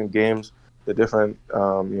 The different games, the different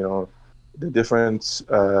the different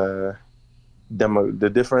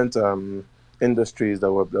industries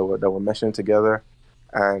that were meshing together,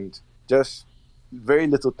 and just very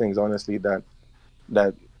little things, honestly, that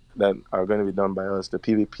are going to be done by us. The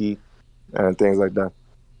PvP and things like that,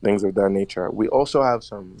 things of that nature. We also have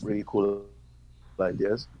some really cool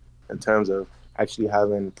ideas in terms of actually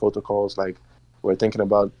having protocols. We're thinking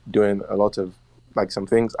about doing a lot of some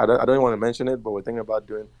things. I don't want to mention it, but we're thinking about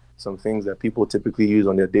doing some things that people typically use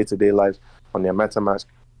on their day-to-day lives, on their MetaMask,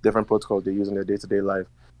 different protocols they use in their day-to-day life,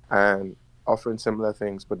 and offering similar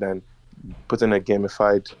things, but then putting a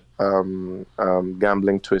gamified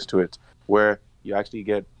gambling twist to it, where you actually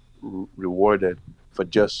get rewarded for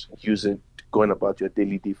just going about your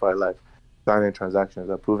daily DeFi life, signing transactions,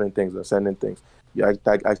 approving things, or sending things.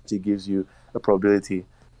 That actually gives you a probability,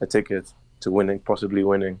 a ticket to possibly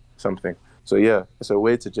winning something. So yeah, it's a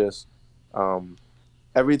way to just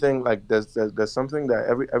everything. There's something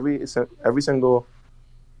that every single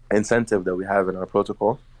incentive that we have in our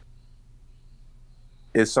protocol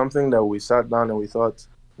is something that we sat down and we thought,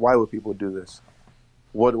 why would people do this?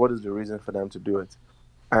 What is the reason for them to do it?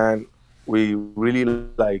 And we really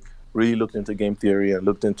really looked into game theory and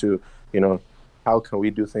looked into, you know, how can we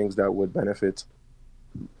do things that would benefit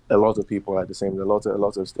a lot of people at the same, a lot of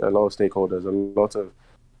stakeholders, a lot of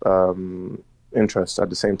interests at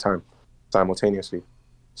the same time, simultaneously.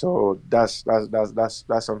 So that's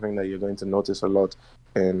something that you're going to notice a lot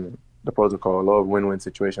in the protocol. A lot of win-win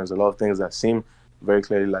situations, a lot of things that seem very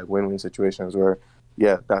clearly like win-win situations. Where,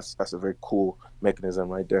 yeah, that's a very cool mechanism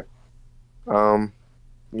right there. Um,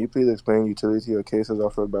 can you please explain utility or cases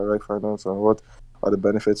offered by Reg Finance and what are the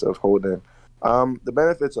benefits of holding? The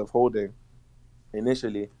benefits of holding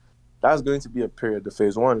initially, that's going to be a period. The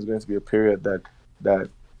phase one is going to be a period that that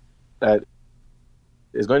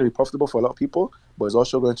is going to be profitable for a lot of people, but it's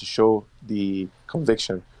also going to show the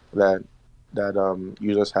conviction that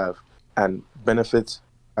users have and benefits,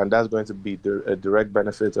 and that's going to be a direct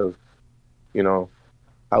benefit of, you know,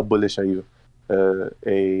 how bullish are you,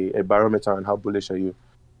 a barometer on how bullish are you.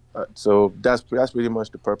 So that's pretty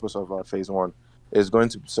much the purpose of our phase one. It's going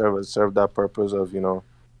to serve that purpose of, you know,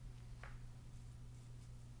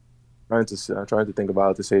 trying to think about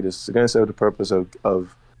how to say this. It's going to serve the purpose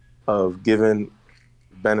of giving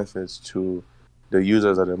benefits to the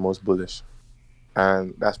users that are most bullish,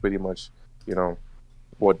 and that's pretty much, you know,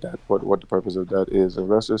 what the purpose of that is.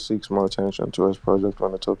 Investors seek more attention to his project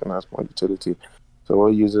when the token has more utility. So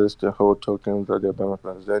what users to hold tokens or their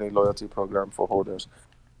benefits? Is there any loyalty program for holders?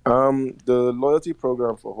 The loyalty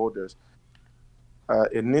program for holders,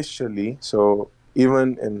 initially, so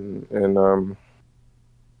even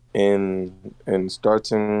in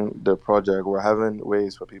starting the project, we're having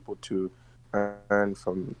ways for people to earn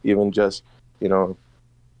from even just, you know,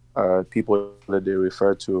 people that they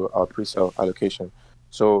refer to our pre-sale allocation.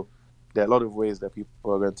 So there are a lot of ways that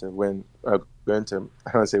people are going to win, are going to,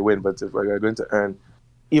 I don't say win, but are going to earn,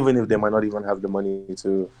 even if they might not even have the money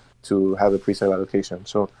to have a pre-sale allocation.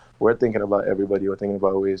 So we're thinking about everybody. We're thinking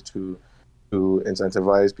about ways to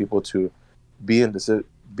incentivize people to be in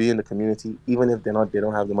the community, even if they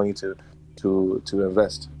don't have the money to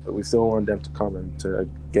invest. But we still want them to come and to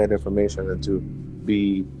get information and to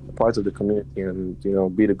be part of the community and, you know,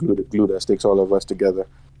 be the glue that sticks all of us together.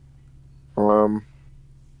 Um,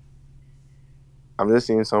 I'm just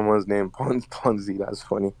seeing someone's name Ponzi. That's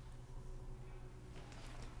funny.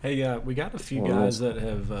 Hey, we got a few guys that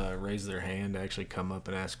have raised their hand to actually come up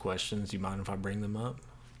and ask questions. You mind if I bring them up?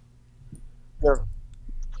 Yeah,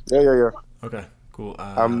 yeah. Okay, cool.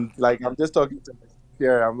 I'm just talking to myself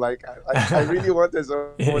here. I'm like, I really wanted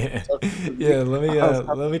someone to Yeah, talk to me. yeah. Let me I'm,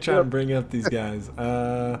 let me you try know, and bring up these guys.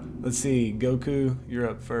 Let's see. Goku, you're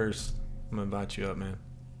up first. I'm gonna invite you up, man.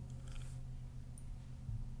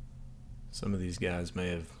 Some of these guys may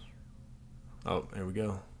have. Oh, there we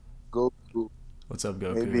go. go. What's up,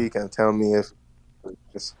 Maybe Goku? you can tell me if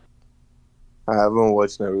I haven't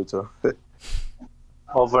watched Naruto.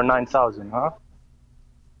 Over 9,000, huh?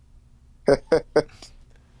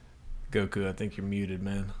 Goku, I think you're muted,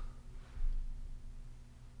 man.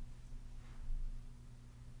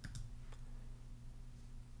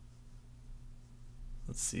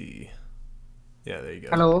 Let's see. Yeah, there you go.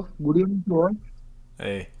 Hello, good evening to all.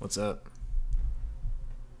 Hey, what's up?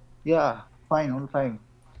 Yeah, fine, all fine.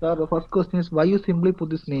 Sir, the first question is why you simply put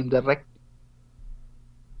this name, the Rekt?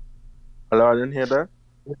 Hello, I didn't hear that.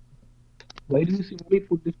 Why do you simply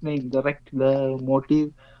put this name, the Rekt, the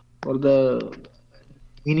motive or the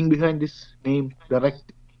meaning behind this name, the Rekt?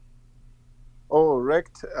 Oh,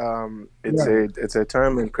 Rekt. It's Yeah, a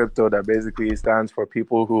term in crypto that basically stands for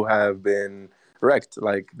people who have been wrecked,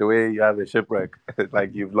 like the way you have a shipwreck,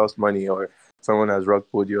 like you've lost money or someone has rug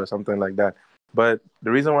pulled you or something like that. But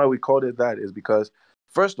the reason why we called it that is because,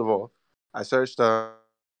 first of all, I searched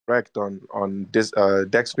Rekt on this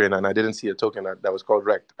Dextrain and I didn't see a token that was called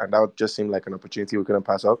Rekt, and that just seemed like an opportunity we couldn't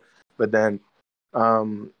pass up. But then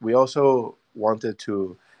we also wanted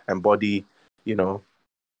to embody, you know,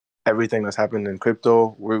 everything that's happened in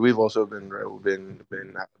crypto. We've also been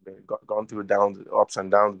gone through downs, ups and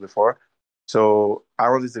downs before. So I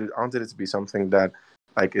wanted it to be something that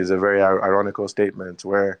like is a very ironical statement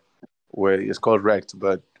where it's called Rekt,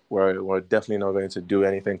 but we're definitely not going to do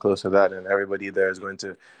anything close to that, and everybody there is going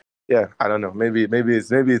to, yeah, I don't know, maybe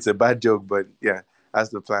it's a bad joke, but yeah, that's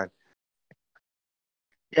the plan.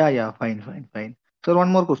 yeah, fine, fine, fine. Sir, one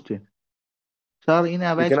more question. Sir, in You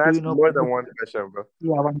can AVAX, do you ask know? more than one question, bro.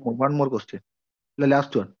 Yeah, one more question. The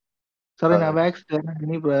last one. Sir, in All right.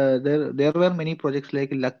 AVAX, there were many projects like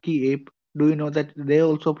Lucky Ape. Do you know that they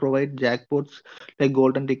also provide jackpots like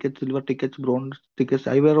golden tickets, silver tickets, bronze tickets?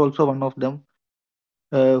 I were also one of them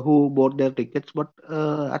who bought their tickets. But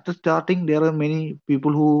at the starting, there are many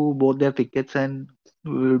people who bought their tickets and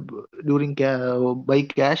uh, by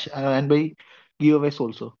cash and by giveaways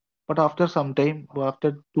also. but after some time,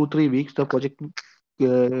 after 2 3 weeks, the project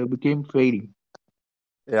became failing.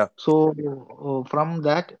 Yeah. So from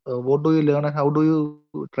that, what do you learn and how do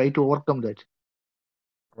you try to overcome that?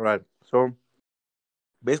 Right. So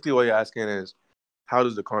basically, what you're asking is, how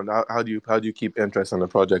do you keep interest in the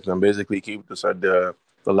project and basically keep the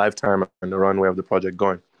lifetime and the runway of the project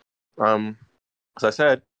going? Um, as I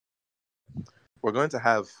said, we're going to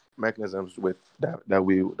have mechanisms that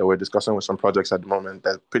we're discussing with some projects at the moment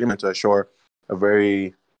that pretty much assure a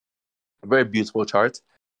very beautiful chart.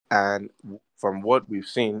 And from what we've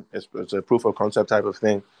seen, it's a proof of concept type of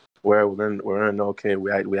thing where we're gonna know, okay,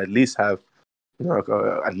 we at least have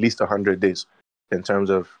at least 100 days in terms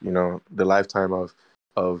of the lifetime of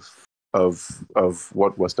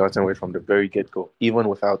what we're starting with from the very get go, even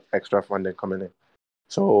without extra funding coming in.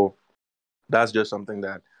 So that's just something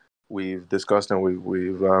that we've discussed and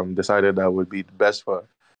we've decided that would be best for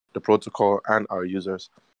the protocol and our users.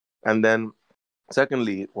 And then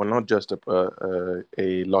secondly, we're not just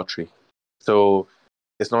a lottery, so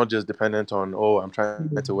it's not just dependent on, oh, I'm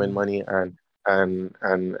trying to win money and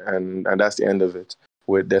that's the end of it.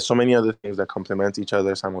 There's so many other things that complement each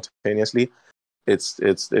other simultaneously. It's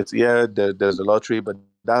yeah, there's a lottery, but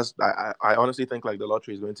I honestly think like the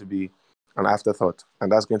lottery is going to be an afterthought, and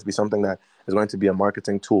that's going to be something that is going to be a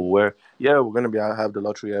marketing tool where, yeah, we're going to have the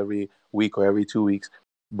lottery every week or every 2 weeks,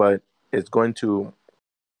 but it's going to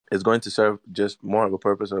serve just more of a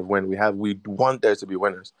purpose of we want there to be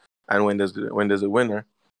winners, and when there's a winner,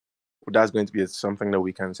 that's going to be something that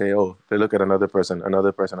we can say, oh, they look at another person,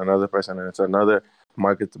 another person, another person, and it's another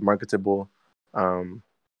marketable um,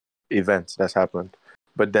 event that's happened.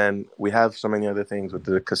 But then we have so many other things with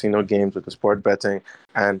the casino games, with the sport betting,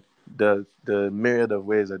 and the myriad of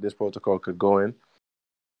ways that this protocol could go in,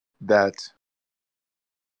 that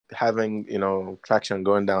having traction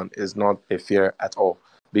going down is not a fear at all.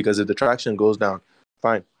 Because if the traction goes down,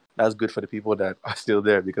 fine, that's good for the people that are still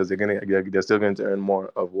there, because they're still going to earn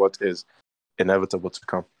more of what is inevitable to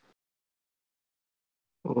come.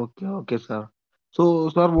 Okay, okay, sir. So,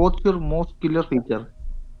 sir, what's your most killer feature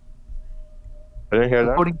I didn't hear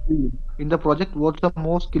that. according to you in the project? What's the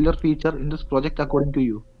most killer feature in this project according to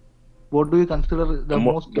you? What do you consider the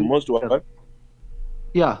most The killer most feature? what?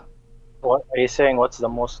 Yeah. What are you saying? What's the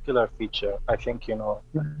most killer feature? I think, Oh,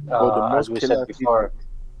 the as most we said killer before, feature.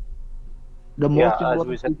 The yeah, most as we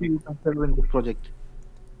important said feature before. you consider in this project.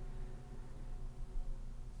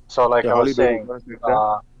 So, like Yeah, I was Holly baby, you saying, want to take that?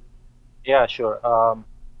 uh, yeah, sure.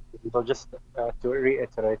 So just to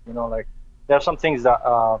reiterate, like there are some things that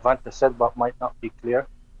Vanta said but might not be clear.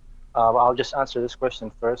 But I'll just answer this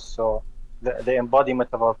question first. So the embodiment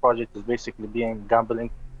of our project is basically being gambling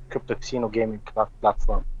crypto casino gaming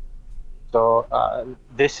platform. So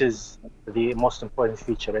this is the most important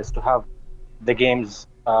feature, is to have the games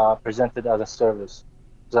presented as a service.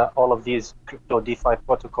 That all of these crypto DeFi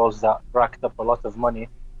protocols that racked up a lot of money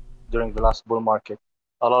during the last bull market,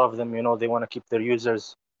 a lot of them, they want to keep their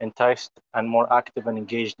users enticed and more active and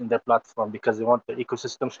engaged in their platform, because they want their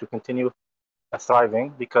ecosystems to continue thriving.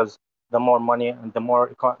 Because the more money and the more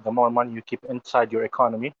money you keep inside your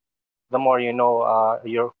economy, the more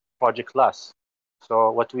your project lasts.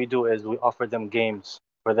 So what we do is we offer them games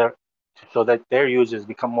so that their users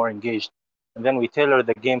become more engaged, and then we tailor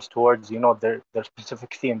the games towards their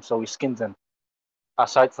specific theme. So we skin them.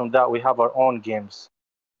 Aside from that, we have our own games,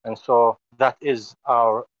 and so that is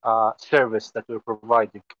our service that we're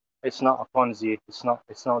providing. It's not a Ponzi. It's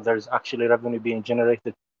not. There's actually revenue being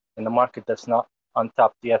generated in the market that's not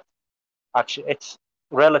untapped yet. Actually, it's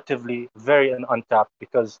relatively very untapped,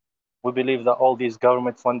 because we believe that all these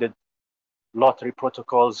government-funded lottery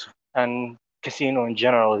protocols and casino in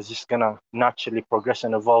general is just gonna naturally progress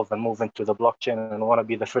and evolve and move into the blockchain, and want to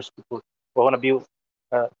be the first people. We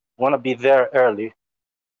uh, want to be there early,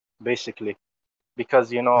 basically,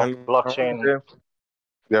 because And I want to blockchain. say,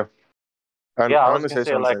 yeah, and Yeah, I I want was to gonna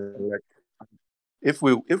say say, like, something like,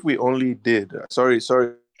 if we only did, sorry,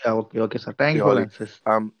 Yeah, okay, okay, sir. Thank you for the Holly, answers.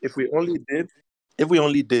 if we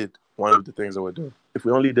only did one of the things that we're doing, if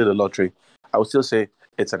we only did a lottery, I would still say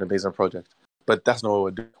it's an amazing project. But that's not what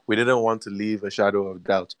we're doing. We didn't want to leave a shadow of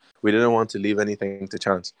doubt. We didn't want to leave anything to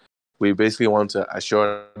chance. We basically want to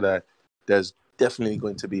assure that there's definitely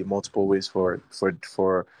going to be multiple ways for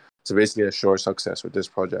to basically assure success with this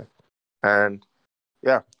project. And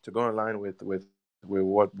yeah, to go in line with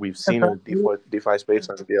what we've seen in Yes, the sir. DeFi space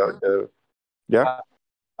and yeah.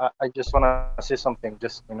 I just want to say something,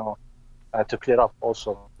 just to clear up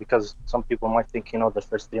also, because some people might think, the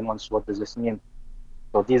first 3 months, what does this mean?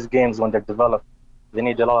 So these games, when they're developed, they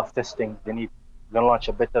need a lot of testing. They launch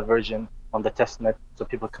a beta version on the test net so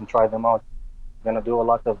people can try them out. Gonna do a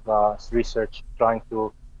lot of research, trying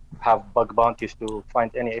to have bug bounties to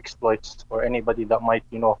find any exploits or anybody that might,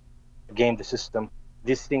 game the system.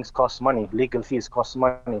 These things cost money. Legal fees cost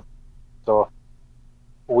money. So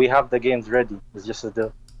we have the games ready. It's just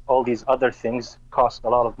that all these other things cost a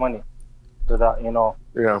lot of money, so that Yeah.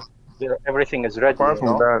 everything is ready. Apart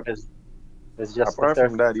from that, It's just the apart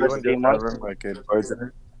from that, first even three just months. having like a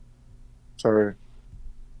budget. Sorry.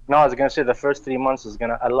 No, I was gonna say the first 3 months is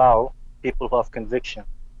gonna allow people who have conviction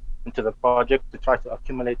into the project to try to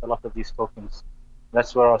accumulate a lot of these tokens.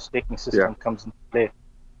 That's where our staking Yeah. system comes into play.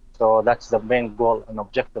 So that's the main goal and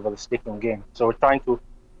objective of the staking game. So we're trying to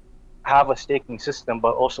have a staking system,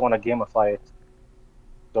 but also want to gamify it.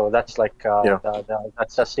 So that's like Yeah.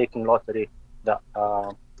 that's a staking lottery that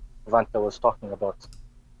Vanta was talking about.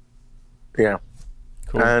 Yeah.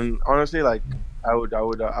 Cool. And honestly, like I would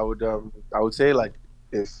say like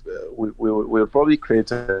if we would probably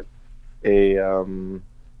create a a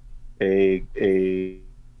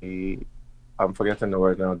I'm forgetting the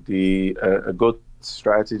word now. The a good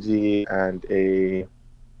strategy and a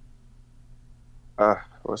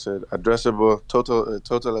what's it, addressable total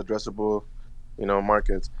addressable,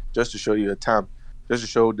 market, just to show you a tab, just to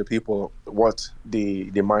show the people what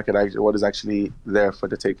the market actually, what is actually there for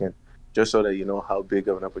the taking, just so that you know how big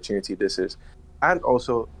of an opportunity this is, and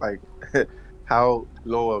also like how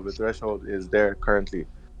low of a threshold is there currently.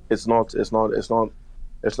 It's not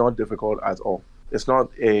difficult at all. It's not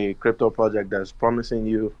a crypto project that's promising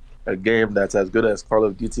you a game that's as good as Call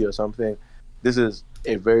of Duty or something. This is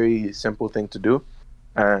a very simple thing to do,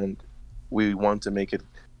 and we want to make it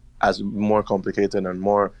as more complicated and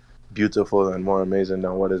more beautiful and more amazing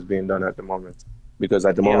than what is being done at the moment. Because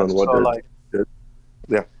at the Yeah. moment, what So like,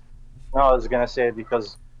 yeah, no, I was gonna say,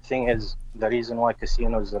 because thing is, the reason why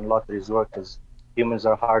casinos and lotteries work is humans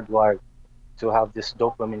are hardwired to have this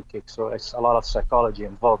dopamine kick. So it's a lot of psychology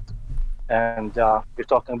involved. And you're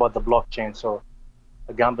talking about the blockchain. So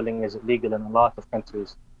gambling is illegal in a lot of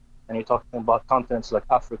countries. And you're talking about continents like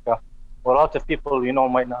Africa, where a lot of people,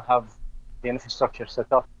 might not have the infrastructure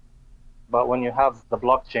set up. But when you have the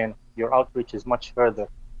blockchain, your outreach is much further.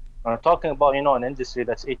 And I'm talking about, an industry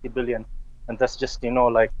that's 80 billion. And that's just,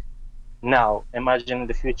 like now. Imagine in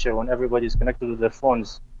the future when everybody's connected to their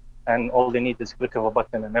phones and all they need is a click of a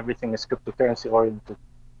button and everything is cryptocurrency oriented.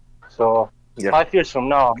 So yeah, 5 years from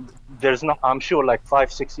now, I'm sure like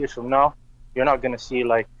 5, 6 years from now, you're not going to see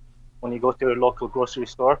like when you go to your local grocery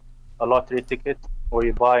store, a lottery ticket where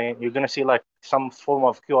you're going to see like some form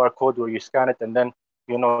of QR code where you scan it and then,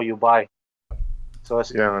 you buy. So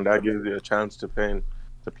yeah, and that gives you a chance to play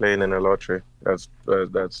in a lottery. That's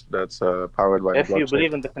powered by the if you blockchain.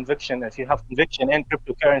 believe in the conviction, if you have conviction in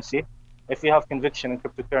cryptocurrency,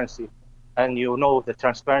 and you know the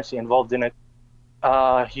transparency involved in it,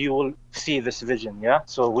 you will see this vision. Yeah.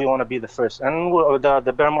 So we want to be the first, and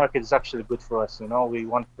the bear market is actually good for us. We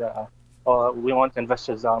want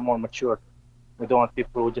investors that are more mature. We don't want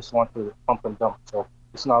people who just want to pump and dump. So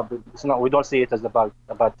it's not. We don't see it as a bad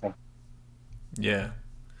thing. Yeah.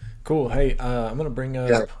 Cool. Hey, I'm gonna bring up.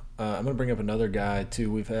 Yeah. I'm gonna bring up another guy too.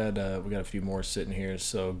 We got a few more sitting here.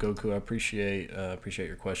 So Goku, I appreciate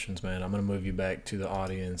your questions, man. I'm gonna move you back to the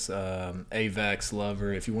audience. Avax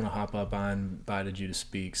Lover, if you want to hop up, I invited you to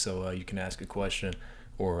speak, so you can ask a question,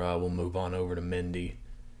 or we'll move on over to Mindy.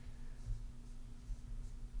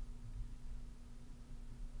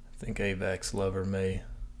 I think Avax Lover may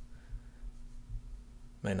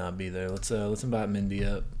not be there. Let's invite Mindy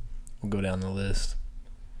up. We'll go down the list.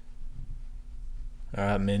 All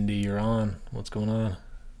right, Mindy, you're on. What's going on?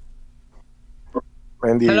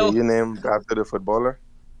 Andy, Hello. you named after the footballer?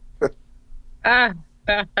 Ah.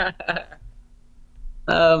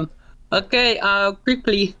 Okay.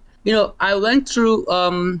 Quickly, I went through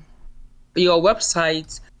your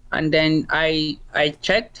website and then I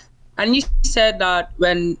checked, and you said that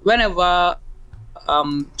whenever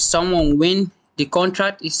someone win the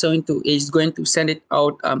contract is going to send it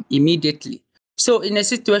out immediately. So in a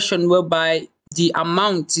situation whereby the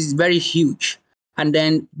amount is very huge and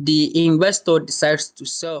then the investor decides to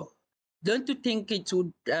sell, don't you think it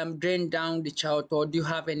would drain down the child, or do you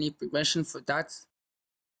have any prevention for that?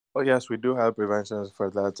 Oh yes, we do have preventions for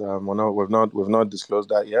that. We've not disclosed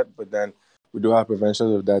that yet, but then we do have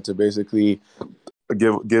preventions of that to basically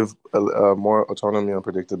give a more autonomy and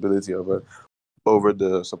predictability over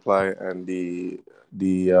the supply and the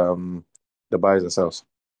buys and sells,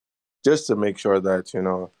 just to make sure that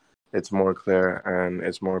it's more clear and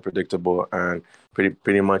it's more predictable, and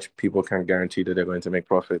pretty much people can guarantee that they're going to make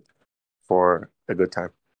profit for a good time.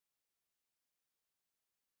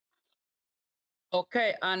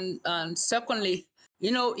 Okay, and secondly,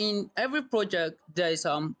 In every project there is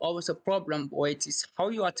always a problem, or it is how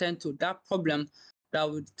you attend to that problem that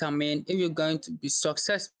will determine if you're going to be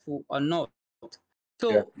successful or not. Yeah.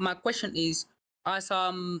 So my question is, has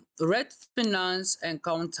Red Finance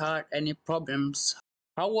encountered any problems?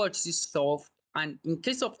 How was it solved? And in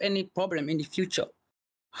case of any problem in the future,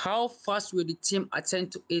 how fast will the team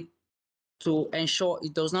attend to it to ensure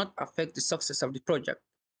it does not affect the success of the project?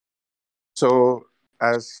 So,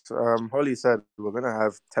 as Holly said, we're gonna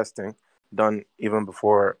have testing done even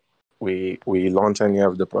before we launch any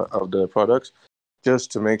of the products,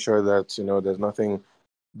 just to make sure that there's nothing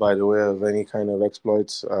by the way of any kind of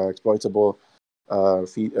exploitable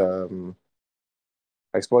feed,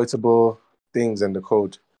 exploitable things in the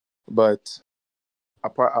code. But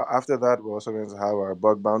after that, we're also going to have our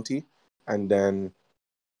bug bounty, and then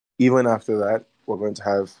even after that, we're going to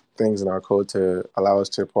have things in our code to allow us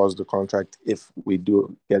to pause the contract if we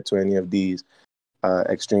do get to any of these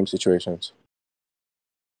extreme situations.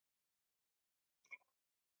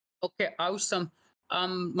 Okay, awesome.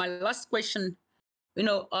 My last question,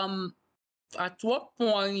 at what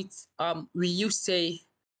point will you say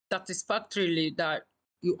satisfactorily that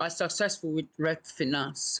you are successful with Rekt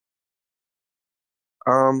Finance?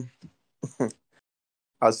 Um,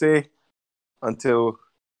 I'll say until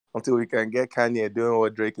we can get Kanye doing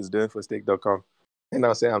what Drake is doing for Stake.com, and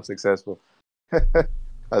I'll say I'm successful.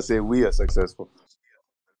 I'll say we are successful.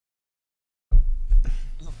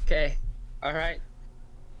 Okay, all right.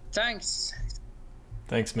 Thanks.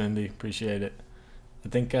 Thanks, Mindy. Appreciate it. I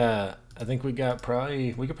think we could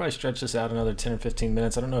probably stretch this out another 10 or 15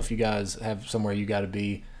 minutes. I don't know if you guys have somewhere you got to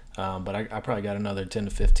be, but I probably got another 10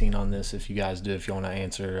 to 15 on this. If you guys do, if you want to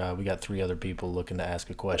answer, we got 3 other people looking to ask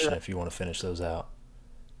a question. If you want to finish those out.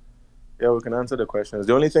 Yeah, we can answer the questions.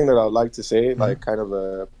 The only thing that I would like to say, like kind of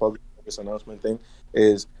a public service announcement thing,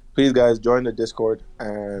 is please guys join the Discord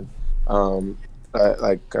and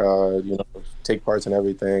take part in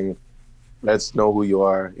everything. Let's know who you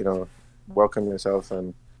are. Welcome yourself,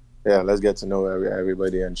 and yeah, let's get to know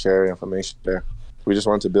everybody and share information there. We just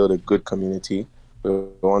want to build a good community. We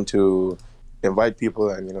want to invite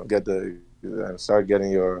people and get and start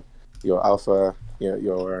getting your alpha,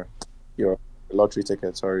 your lottery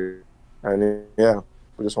ticket. Sorry, and yeah,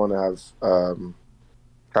 we just want to have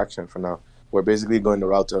traction for now. We're basically going the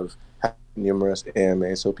route of having numerous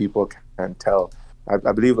AMA so people can tell.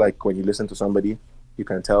 I believe like when you listen to somebody, you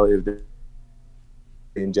can tell if they're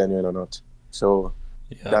being genuine or not. So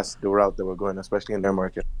that's the route that we're going, especially in their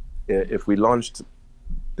market. If we launched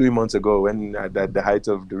 3 months ago, when at the height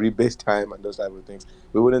of the rebase time and those type of things,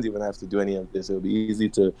 we wouldn't even have to do any of this. It would be easy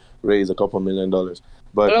to raise a couple $1 million.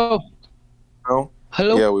 But Hello. now,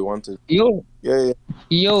 Hello. yeah, we want to. Yo. Yeah.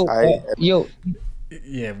 Yo. Yo.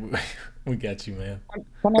 Yeah, we got you, man.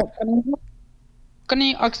 Can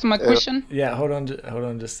you ask my question? Yeah, hold on just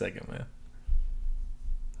a second, man.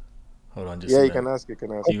 Hold on just a minute. You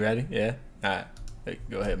can ask. You ready? Yeah? All right. Hey,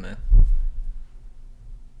 go ahead, man.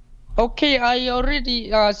 Okay, I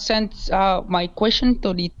already sent my question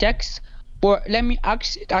to the text, but let me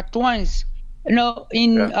ask it at once.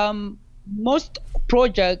 In most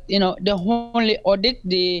projects, they only audit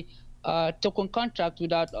the token contract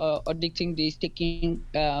without auditing the staking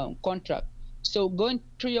contract. So going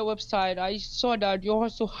through your website, I saw that you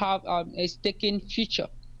also have a staking feature.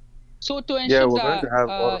 So to ensure we're that going to have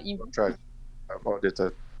all the contracts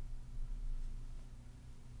audited.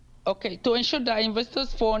 Okay, to ensure that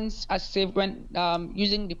investors' funds are safe when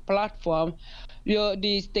using the platform,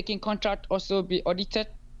 the staking contract also be audited?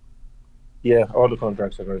 Yeah, all the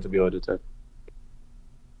contracts are going to be audited.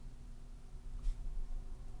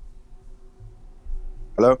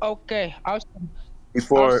 Hello? Okay, awesome.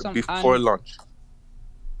 Before launch.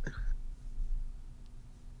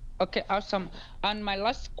 Okay, awesome. And my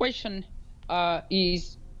last question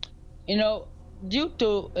is, due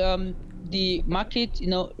to the market,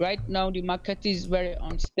 right now the market is very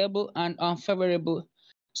unstable and unfavorable.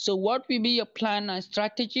 So what will be your plan and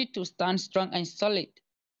strategy to stand strong and solid?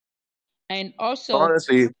 And also,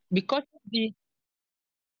 honestly, because of the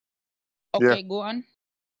okay, go on.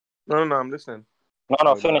 No, I'm listening.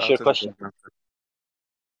 No, finish your question.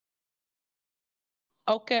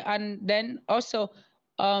 Okay, and then also,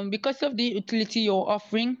 because of the utility you're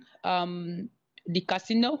offering, the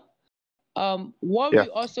casino, what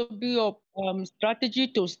will also be your strategy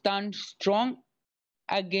to stand strong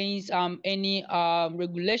against any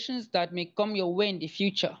regulations that may come your way in the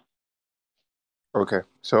future? Okay,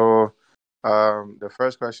 so the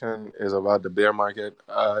first question is about the bear market.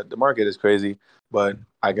 The market is crazy, but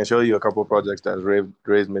I can show you a couple of projects that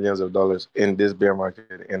raised millions of dollars in this bear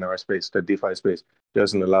market in our space, the DeFi space,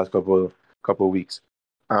 just in the last couple weeks.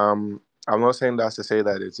 I'm not saying that's to say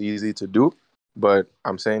that it's easy to do, but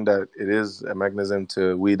I'm saying that it is a mechanism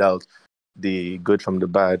to weed out the good from the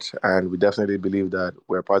bad, and we definitely believe that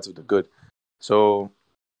we're part of the good. So,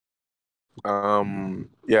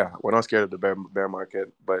 yeah, we're not scared of the bear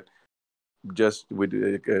market, but just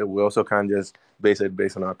we also can't just base it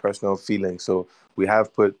based on our personal feelings. So we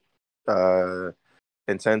have put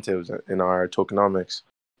incentives in our tokenomics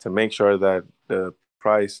to make sure that the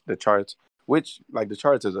price, the charts, which like the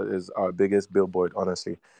charts is our biggest billboard,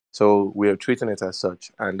 honestly. So we are treating it as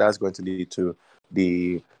such, and that's going to lead to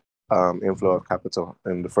the inflow of capital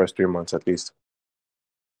in the first 3 months at least.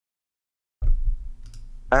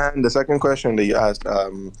 And the second question that you asked,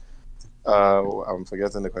 I'm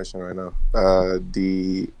forgetting the question right now.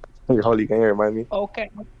 Holly, can you remind me? Okay.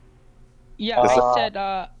 Yeah, I said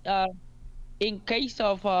in case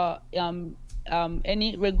of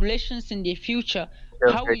any regulations in the future,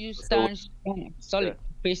 how will you stand solid to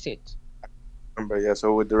face it? Yeah.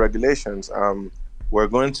 So with the regulations, we're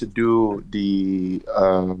going to do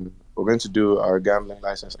our gambling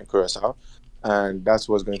license in Curacao, and that's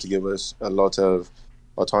what's going to give us a lot of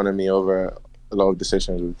autonomy over a lot of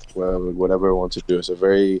decisions with whatever we want to do. It's a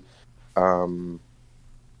very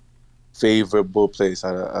favorable place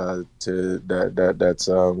that's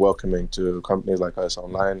welcoming to companies like us,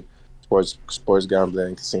 online sports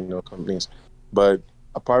gambling, casino companies. But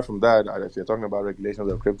apart from that, if you're talking about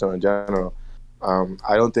regulations of crypto in general,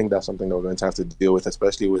 I don't think that's something that we're going to have to deal with,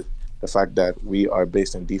 especially with the fact that we are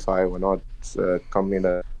based in DeFi. We're not a company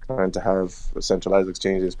that's trying to have centralized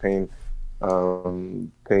exchanges paying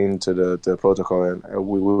to the protocol, and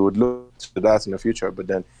we would look to that in the future. But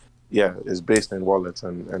then, yeah, it's based in wallets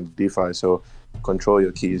and DeFi. So control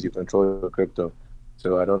your keys, you control your crypto.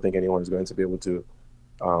 So I don't think anyone's going to be able to.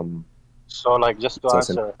 So, like, just to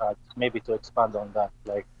answer, maybe to expand on that,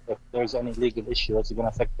 like, if there's any legal issue, it's going to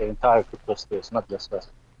affect the entire crypto space, not just us,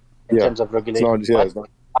 in terms of regulation.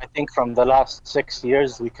 I think from the last 6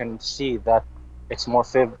 years, we can see that it's more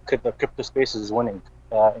the crypto space is winning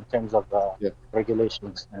in terms of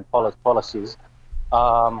regulations and policies.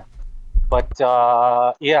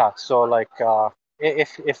 Yeah, so like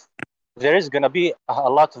if there is gonna be a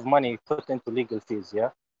lot of money put into legal fees,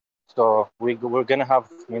 yeah. So we're gonna have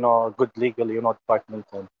a good legal department,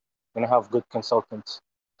 and gonna have good consultants.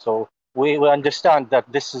 So we understand that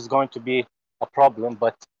this is going to be a problem,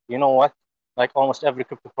 but you know what? Like almost every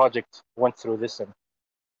crypto project went through this, and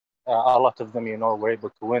a lot of them were able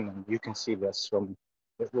to win, and you can see this from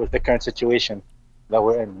with the current situation that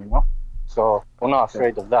we're in. So we're not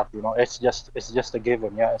afraid of that. It's just a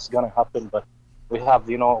given. Yeah, it's gonna happen, but we have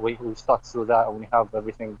we've thought through that, and we have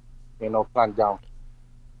everything planned down.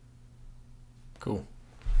 Cool.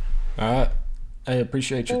 All right. I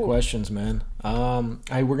appreciate your questions, man.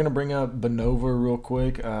 Hey, we're gonna bring up Bonova real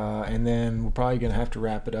quick, and then we're probably gonna have to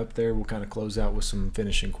wrap it up there. We'll kind of close out with some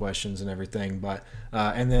finishing questions and everything, but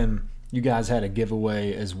and then you guys had a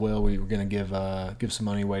giveaway as well. We were gonna give some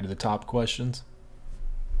money away to the top questions.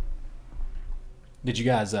 Did you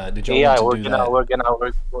guys? Did y'all? Yeah, want to do that?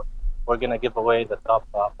 we're gonna give away the top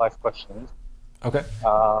 5 questions. Okay.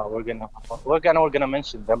 We're gonna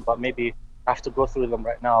mention them, but maybe I have to go through them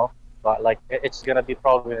right now. But like it's gonna be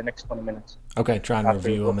probably the next 20 minutes. Okay, try and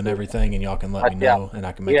review them and everything, and y'all can let me know, and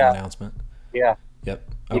I can make an announcement. Yeah. Yep.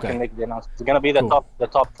 Okay. You can make the announcement. It's gonna be the top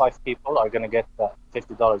 5 people are gonna get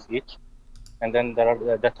 $50 each, and then there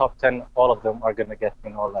are the top 10. All of them are gonna get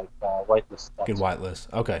whitelist. Good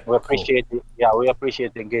whitelist. Okay. We appreciate we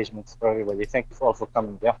appreciate the engagement for everybody. Thank you all for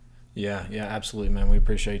coming. Yeah, absolutely, man. We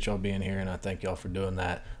appreciate y'all being here, and I thank y'all for doing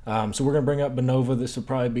that. So we're going to bring up Bonova. This will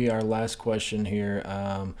probably be our last question here.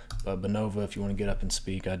 But Bonova, if you want to get up and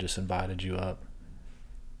speak, I just invited you up.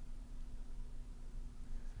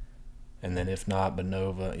 And then if not,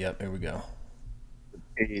 Bonova, yep, here we go.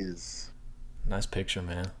 Jeez. Nice picture,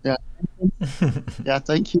 man. Yeah. Yeah,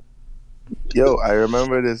 thank you. Yo, I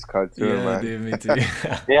remember this cartoon, man. Dude, me too.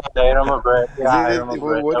 Yeah, I remember it. Yeah, I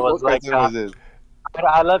remember it. What cartoon was this?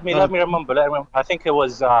 Let me remember. I think it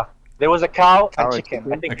was there was a cow and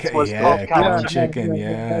chicken. I think it was called cow and chicken.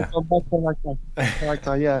 Yeah.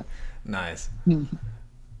 Yeah. Nice.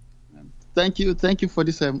 Thank you for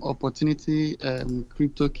this opportunity,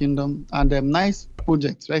 Crypto Kingdom, and nice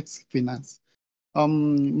project, Rekt Finance.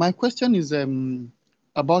 My question is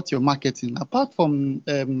about your marketing. Apart from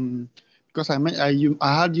because I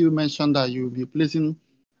heard you mention that you'll be placing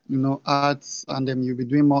ads, and then you'll be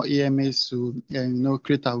doing more EMAs to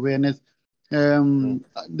create awareness.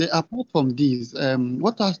 Apart from these,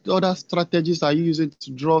 what other strategies are you using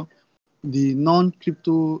to draw the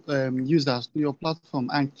non-crypto users to your platform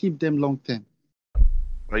and keep them long term?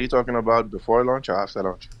 Are you talking about before launch or after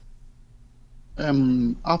launch?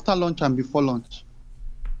 After launch and before launch,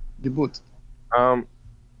 the both. Um,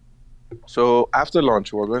 so after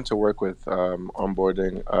launch, we're going to work with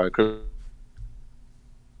onboarding.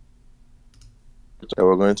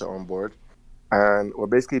 We're going to onboard, and we're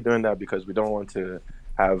basically doing that because we don't want to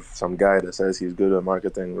have some guy that says he's good at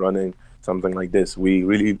marketing running something like this. We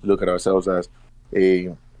really look at ourselves as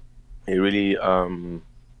a really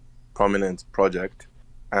prominent project,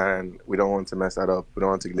 and we don't want to mess that up. We don't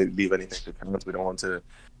want to leave anything to chance. We don't want to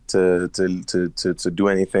do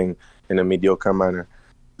anything in a mediocre manner.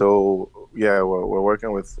 So yeah, we're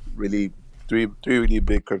working with really three really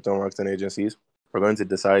big crypto marketing agencies. We're going to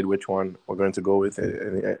decide which one we're going to go with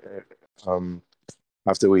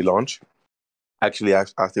after we launch. Actually,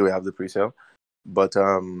 after we have the pre-sale. But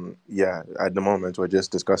yeah, at the moment we're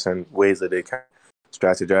just discussing ways that they can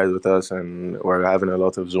strategize with us, and we're having a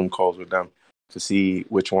lot of Zoom calls with them to see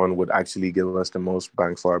which one would actually give us the most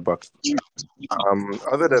bang for our buck.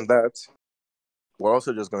 Other than that, we're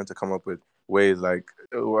also just going to come up with ways like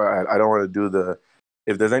I don't want to do the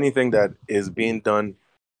if there's anything that is being done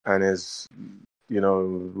and is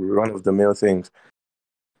run of the mill things.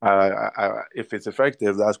 If it's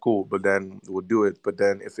effective, that's cool. But then we'll do it. But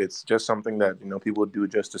then if it's just something that people do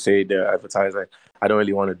just to say they're advertising, I don't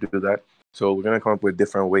really want to do that. So we're gonna come up with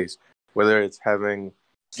different ways. Whether it's having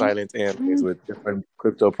silent AMAs with different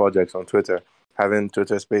crypto projects on Twitter, having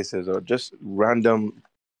Twitter Spaces, or just random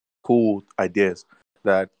cool ideas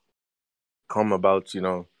that come about,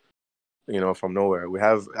 from nowhere. We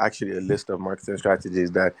have actually a list of marketing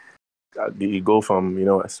strategies that you go from,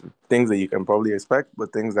 things that you can probably expect,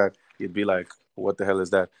 but things that you'd be like, what the hell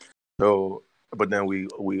is that? So, but then we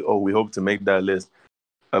hope to make that list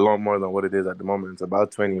a lot more than what it is at the moment. It's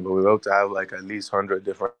about 20, but we hope to have like at least 100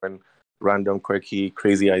 different random, quirky,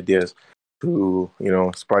 crazy ideas to,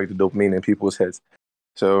 spark the dopamine in people's heads.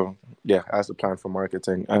 So yeah, that's the plan for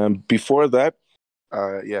marketing. And before that,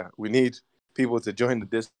 we need people to join the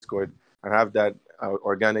Discord and have that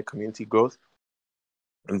organic community growth.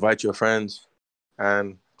 Invite your friends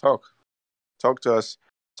and talk to us.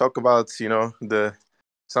 Talk about the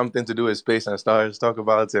something to do with space and stars. Talk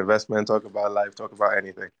about investment. Talk about life. Talk about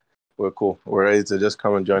anything. We're cool. We're ready to just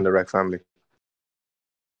come and join the Rekt family.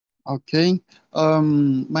 Okay.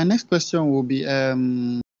 My next question will be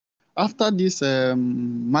after this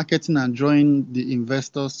marketing and drawing the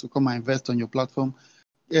investors to come and invest on your platform,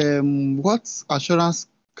 what assurance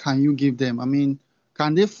can you give them? I mean,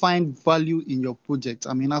 can they find value in your project?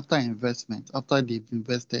 I mean, after investment, after they've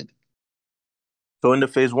invested. So in the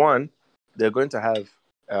phase one, they're going to have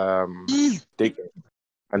staking,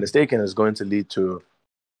 and the staking is going to lead to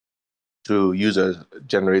users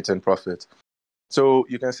generating profit. So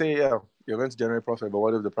you can say, yeah, you're going to generate profit, but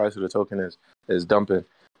what if the price of the token is dumping,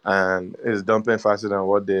 and is dumping faster than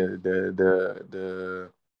what the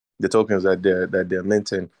tokens that they're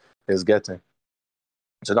minting is getting?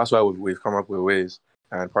 So that's why we've come up with ways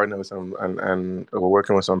and partner with some and we're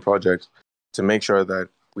working with some projects to make sure that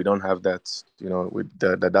we don't have that,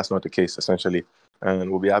 that's not the case essentially,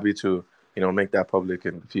 and we'll be happy to make that public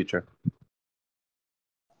in the future.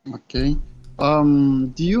 Okay.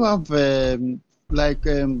 Do you have for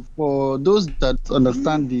those that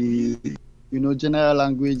understand the general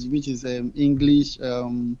language, which is English,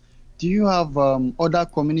 do you have other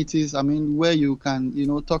communities, I mean, where you can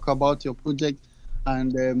talk about your project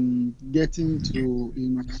and getting to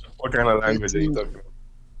What kind of language are you talking about?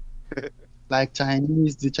 like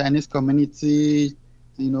Chinese, the Chinese community,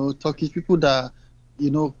 Turkish people that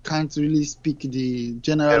can't really speak the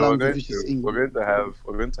general language, which is English. We're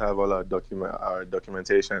going to have all our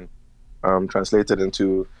documentation translated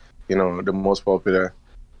into the most popular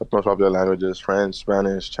languages: French,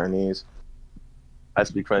 Spanish, Chinese. I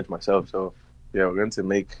speak French myself, so yeah, we're going to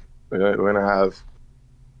have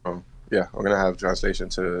we're going to have translation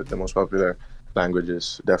to the most popular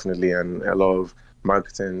languages, definitely, and a lot of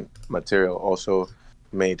marketing material also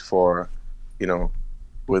made for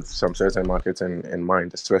with some certain markets in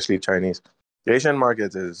mind, especially Chinese. The Asian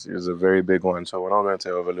market is a very big one, so we're not going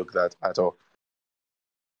to overlook that at all.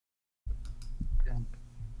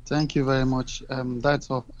 Thank you very much. That's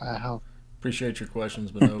all I have. Appreciate your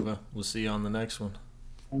questions, Benova. We'll see you on the next one.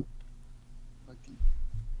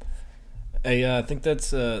 Hey, I think that's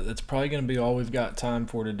probably going to be all we've got time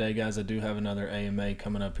for today, guys. I do have another AMA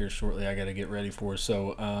coming up here shortly. I got to get ready for.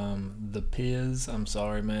 So the Piz, I'm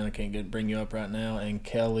sorry, man, I can't bring you up right now. And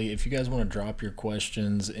Kelly, if you guys want to drop your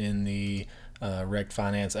questions in the Rekt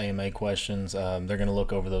Finance AMA questions. They're going to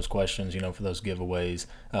look over those questions, for those giveaways.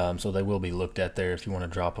 So they will be looked at there if you want to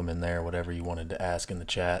drop them in there, whatever you wanted to ask in the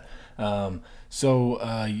chat.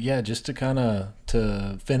 Just to kind of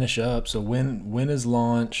to finish up. So when is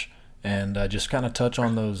launch, and just kind of touch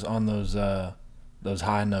on those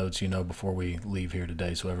high notes, before we leave here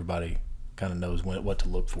today, so everybody kind of knows what to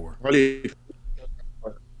look for.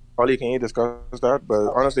 Holly, can you discuss that?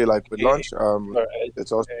 But honestly, like with launch,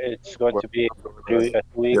 it's also going to be 2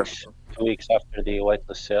 weeks, 2 weeks after the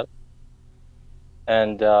whitelist sale.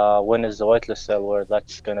 And when is the whitelist sale? Where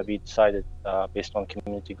that's going to be decided based on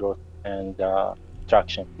community growth and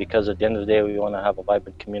traction. Because at the end of the day, we want to have a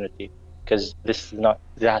vibrant community. Because this is not,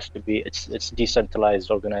 there has to be, it's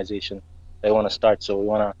decentralized organization they want to start. So we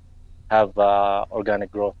want to have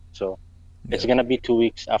organic growth. So it's going to be 2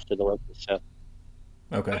 weeks after the whitelist sale.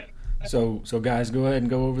 Okay. So guys, go ahead and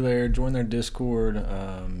go over there, join their Discord,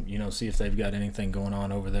 see if they've got anything going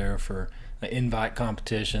on over there for invite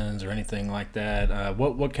competitions or anything like that.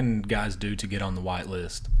 What can guys do to get on the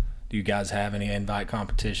whitelist? Do you guys have any invite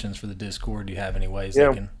competitions for the Discord? Do you have any ways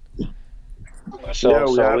they can?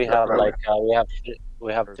 So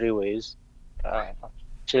we have 3 ways.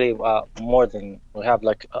 Actually, more than we have,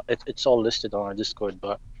 it's all listed on our Discord,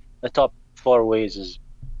 but the top 4 ways is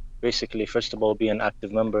basically, first of all, be an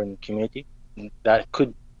active member in the community. That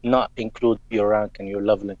could not include your rank and your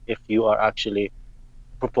leveling. If you are actually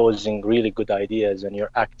proposing really good ideas and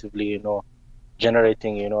you're actively,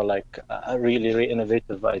 generating, really, really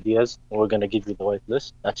innovative ideas, we're going to give you the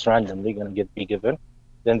whitelist. That's randomly going to be given.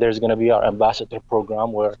 Then there's going to be our ambassador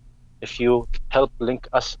program, where if you help link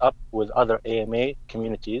us up with other AMA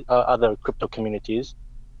communities, other crypto communities,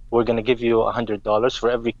 we're going to give you $100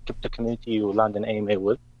 for every crypto community you land an AMA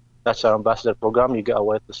with. That's our ambassador program. You get a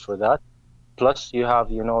whitelist for that. Plus, you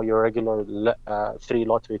have, your regular 3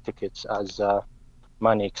 lottery tickets, as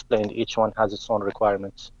Manny explained. Each one has its own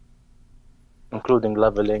requirements, including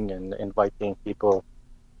leveling and inviting people.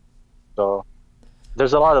 So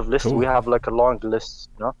there's a lot of lists. Cool. We have a long list,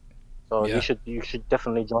 So you should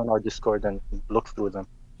definitely join our Discord and look through them.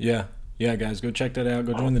 Yeah, guys, go check that out.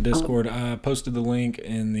 Go join the Discord. I posted the link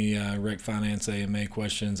in the Rekt Finance AMA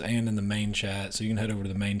questions and in the main chat. So you can head over to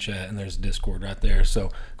the main chat, and there's Discord right there.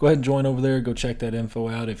 So go ahead and join over there. Go check that info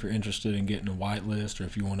out if you're interested in getting a whitelist or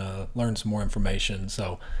if you want to learn some more information.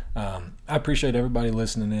 So I appreciate everybody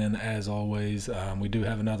listening in, as always. We do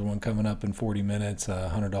have another one coming up in 40 minutes,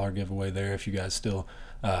 a $100 giveaway there if you guys still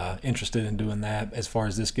interested in doing that. As far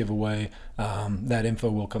as this giveaway, that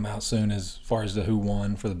info will come out soon as far as the who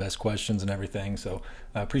won for the best questions and everything. So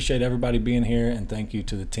I appreciate everybody being here, and thank you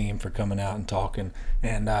to the team for coming out and talking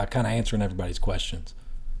and kind of answering everybody's questions.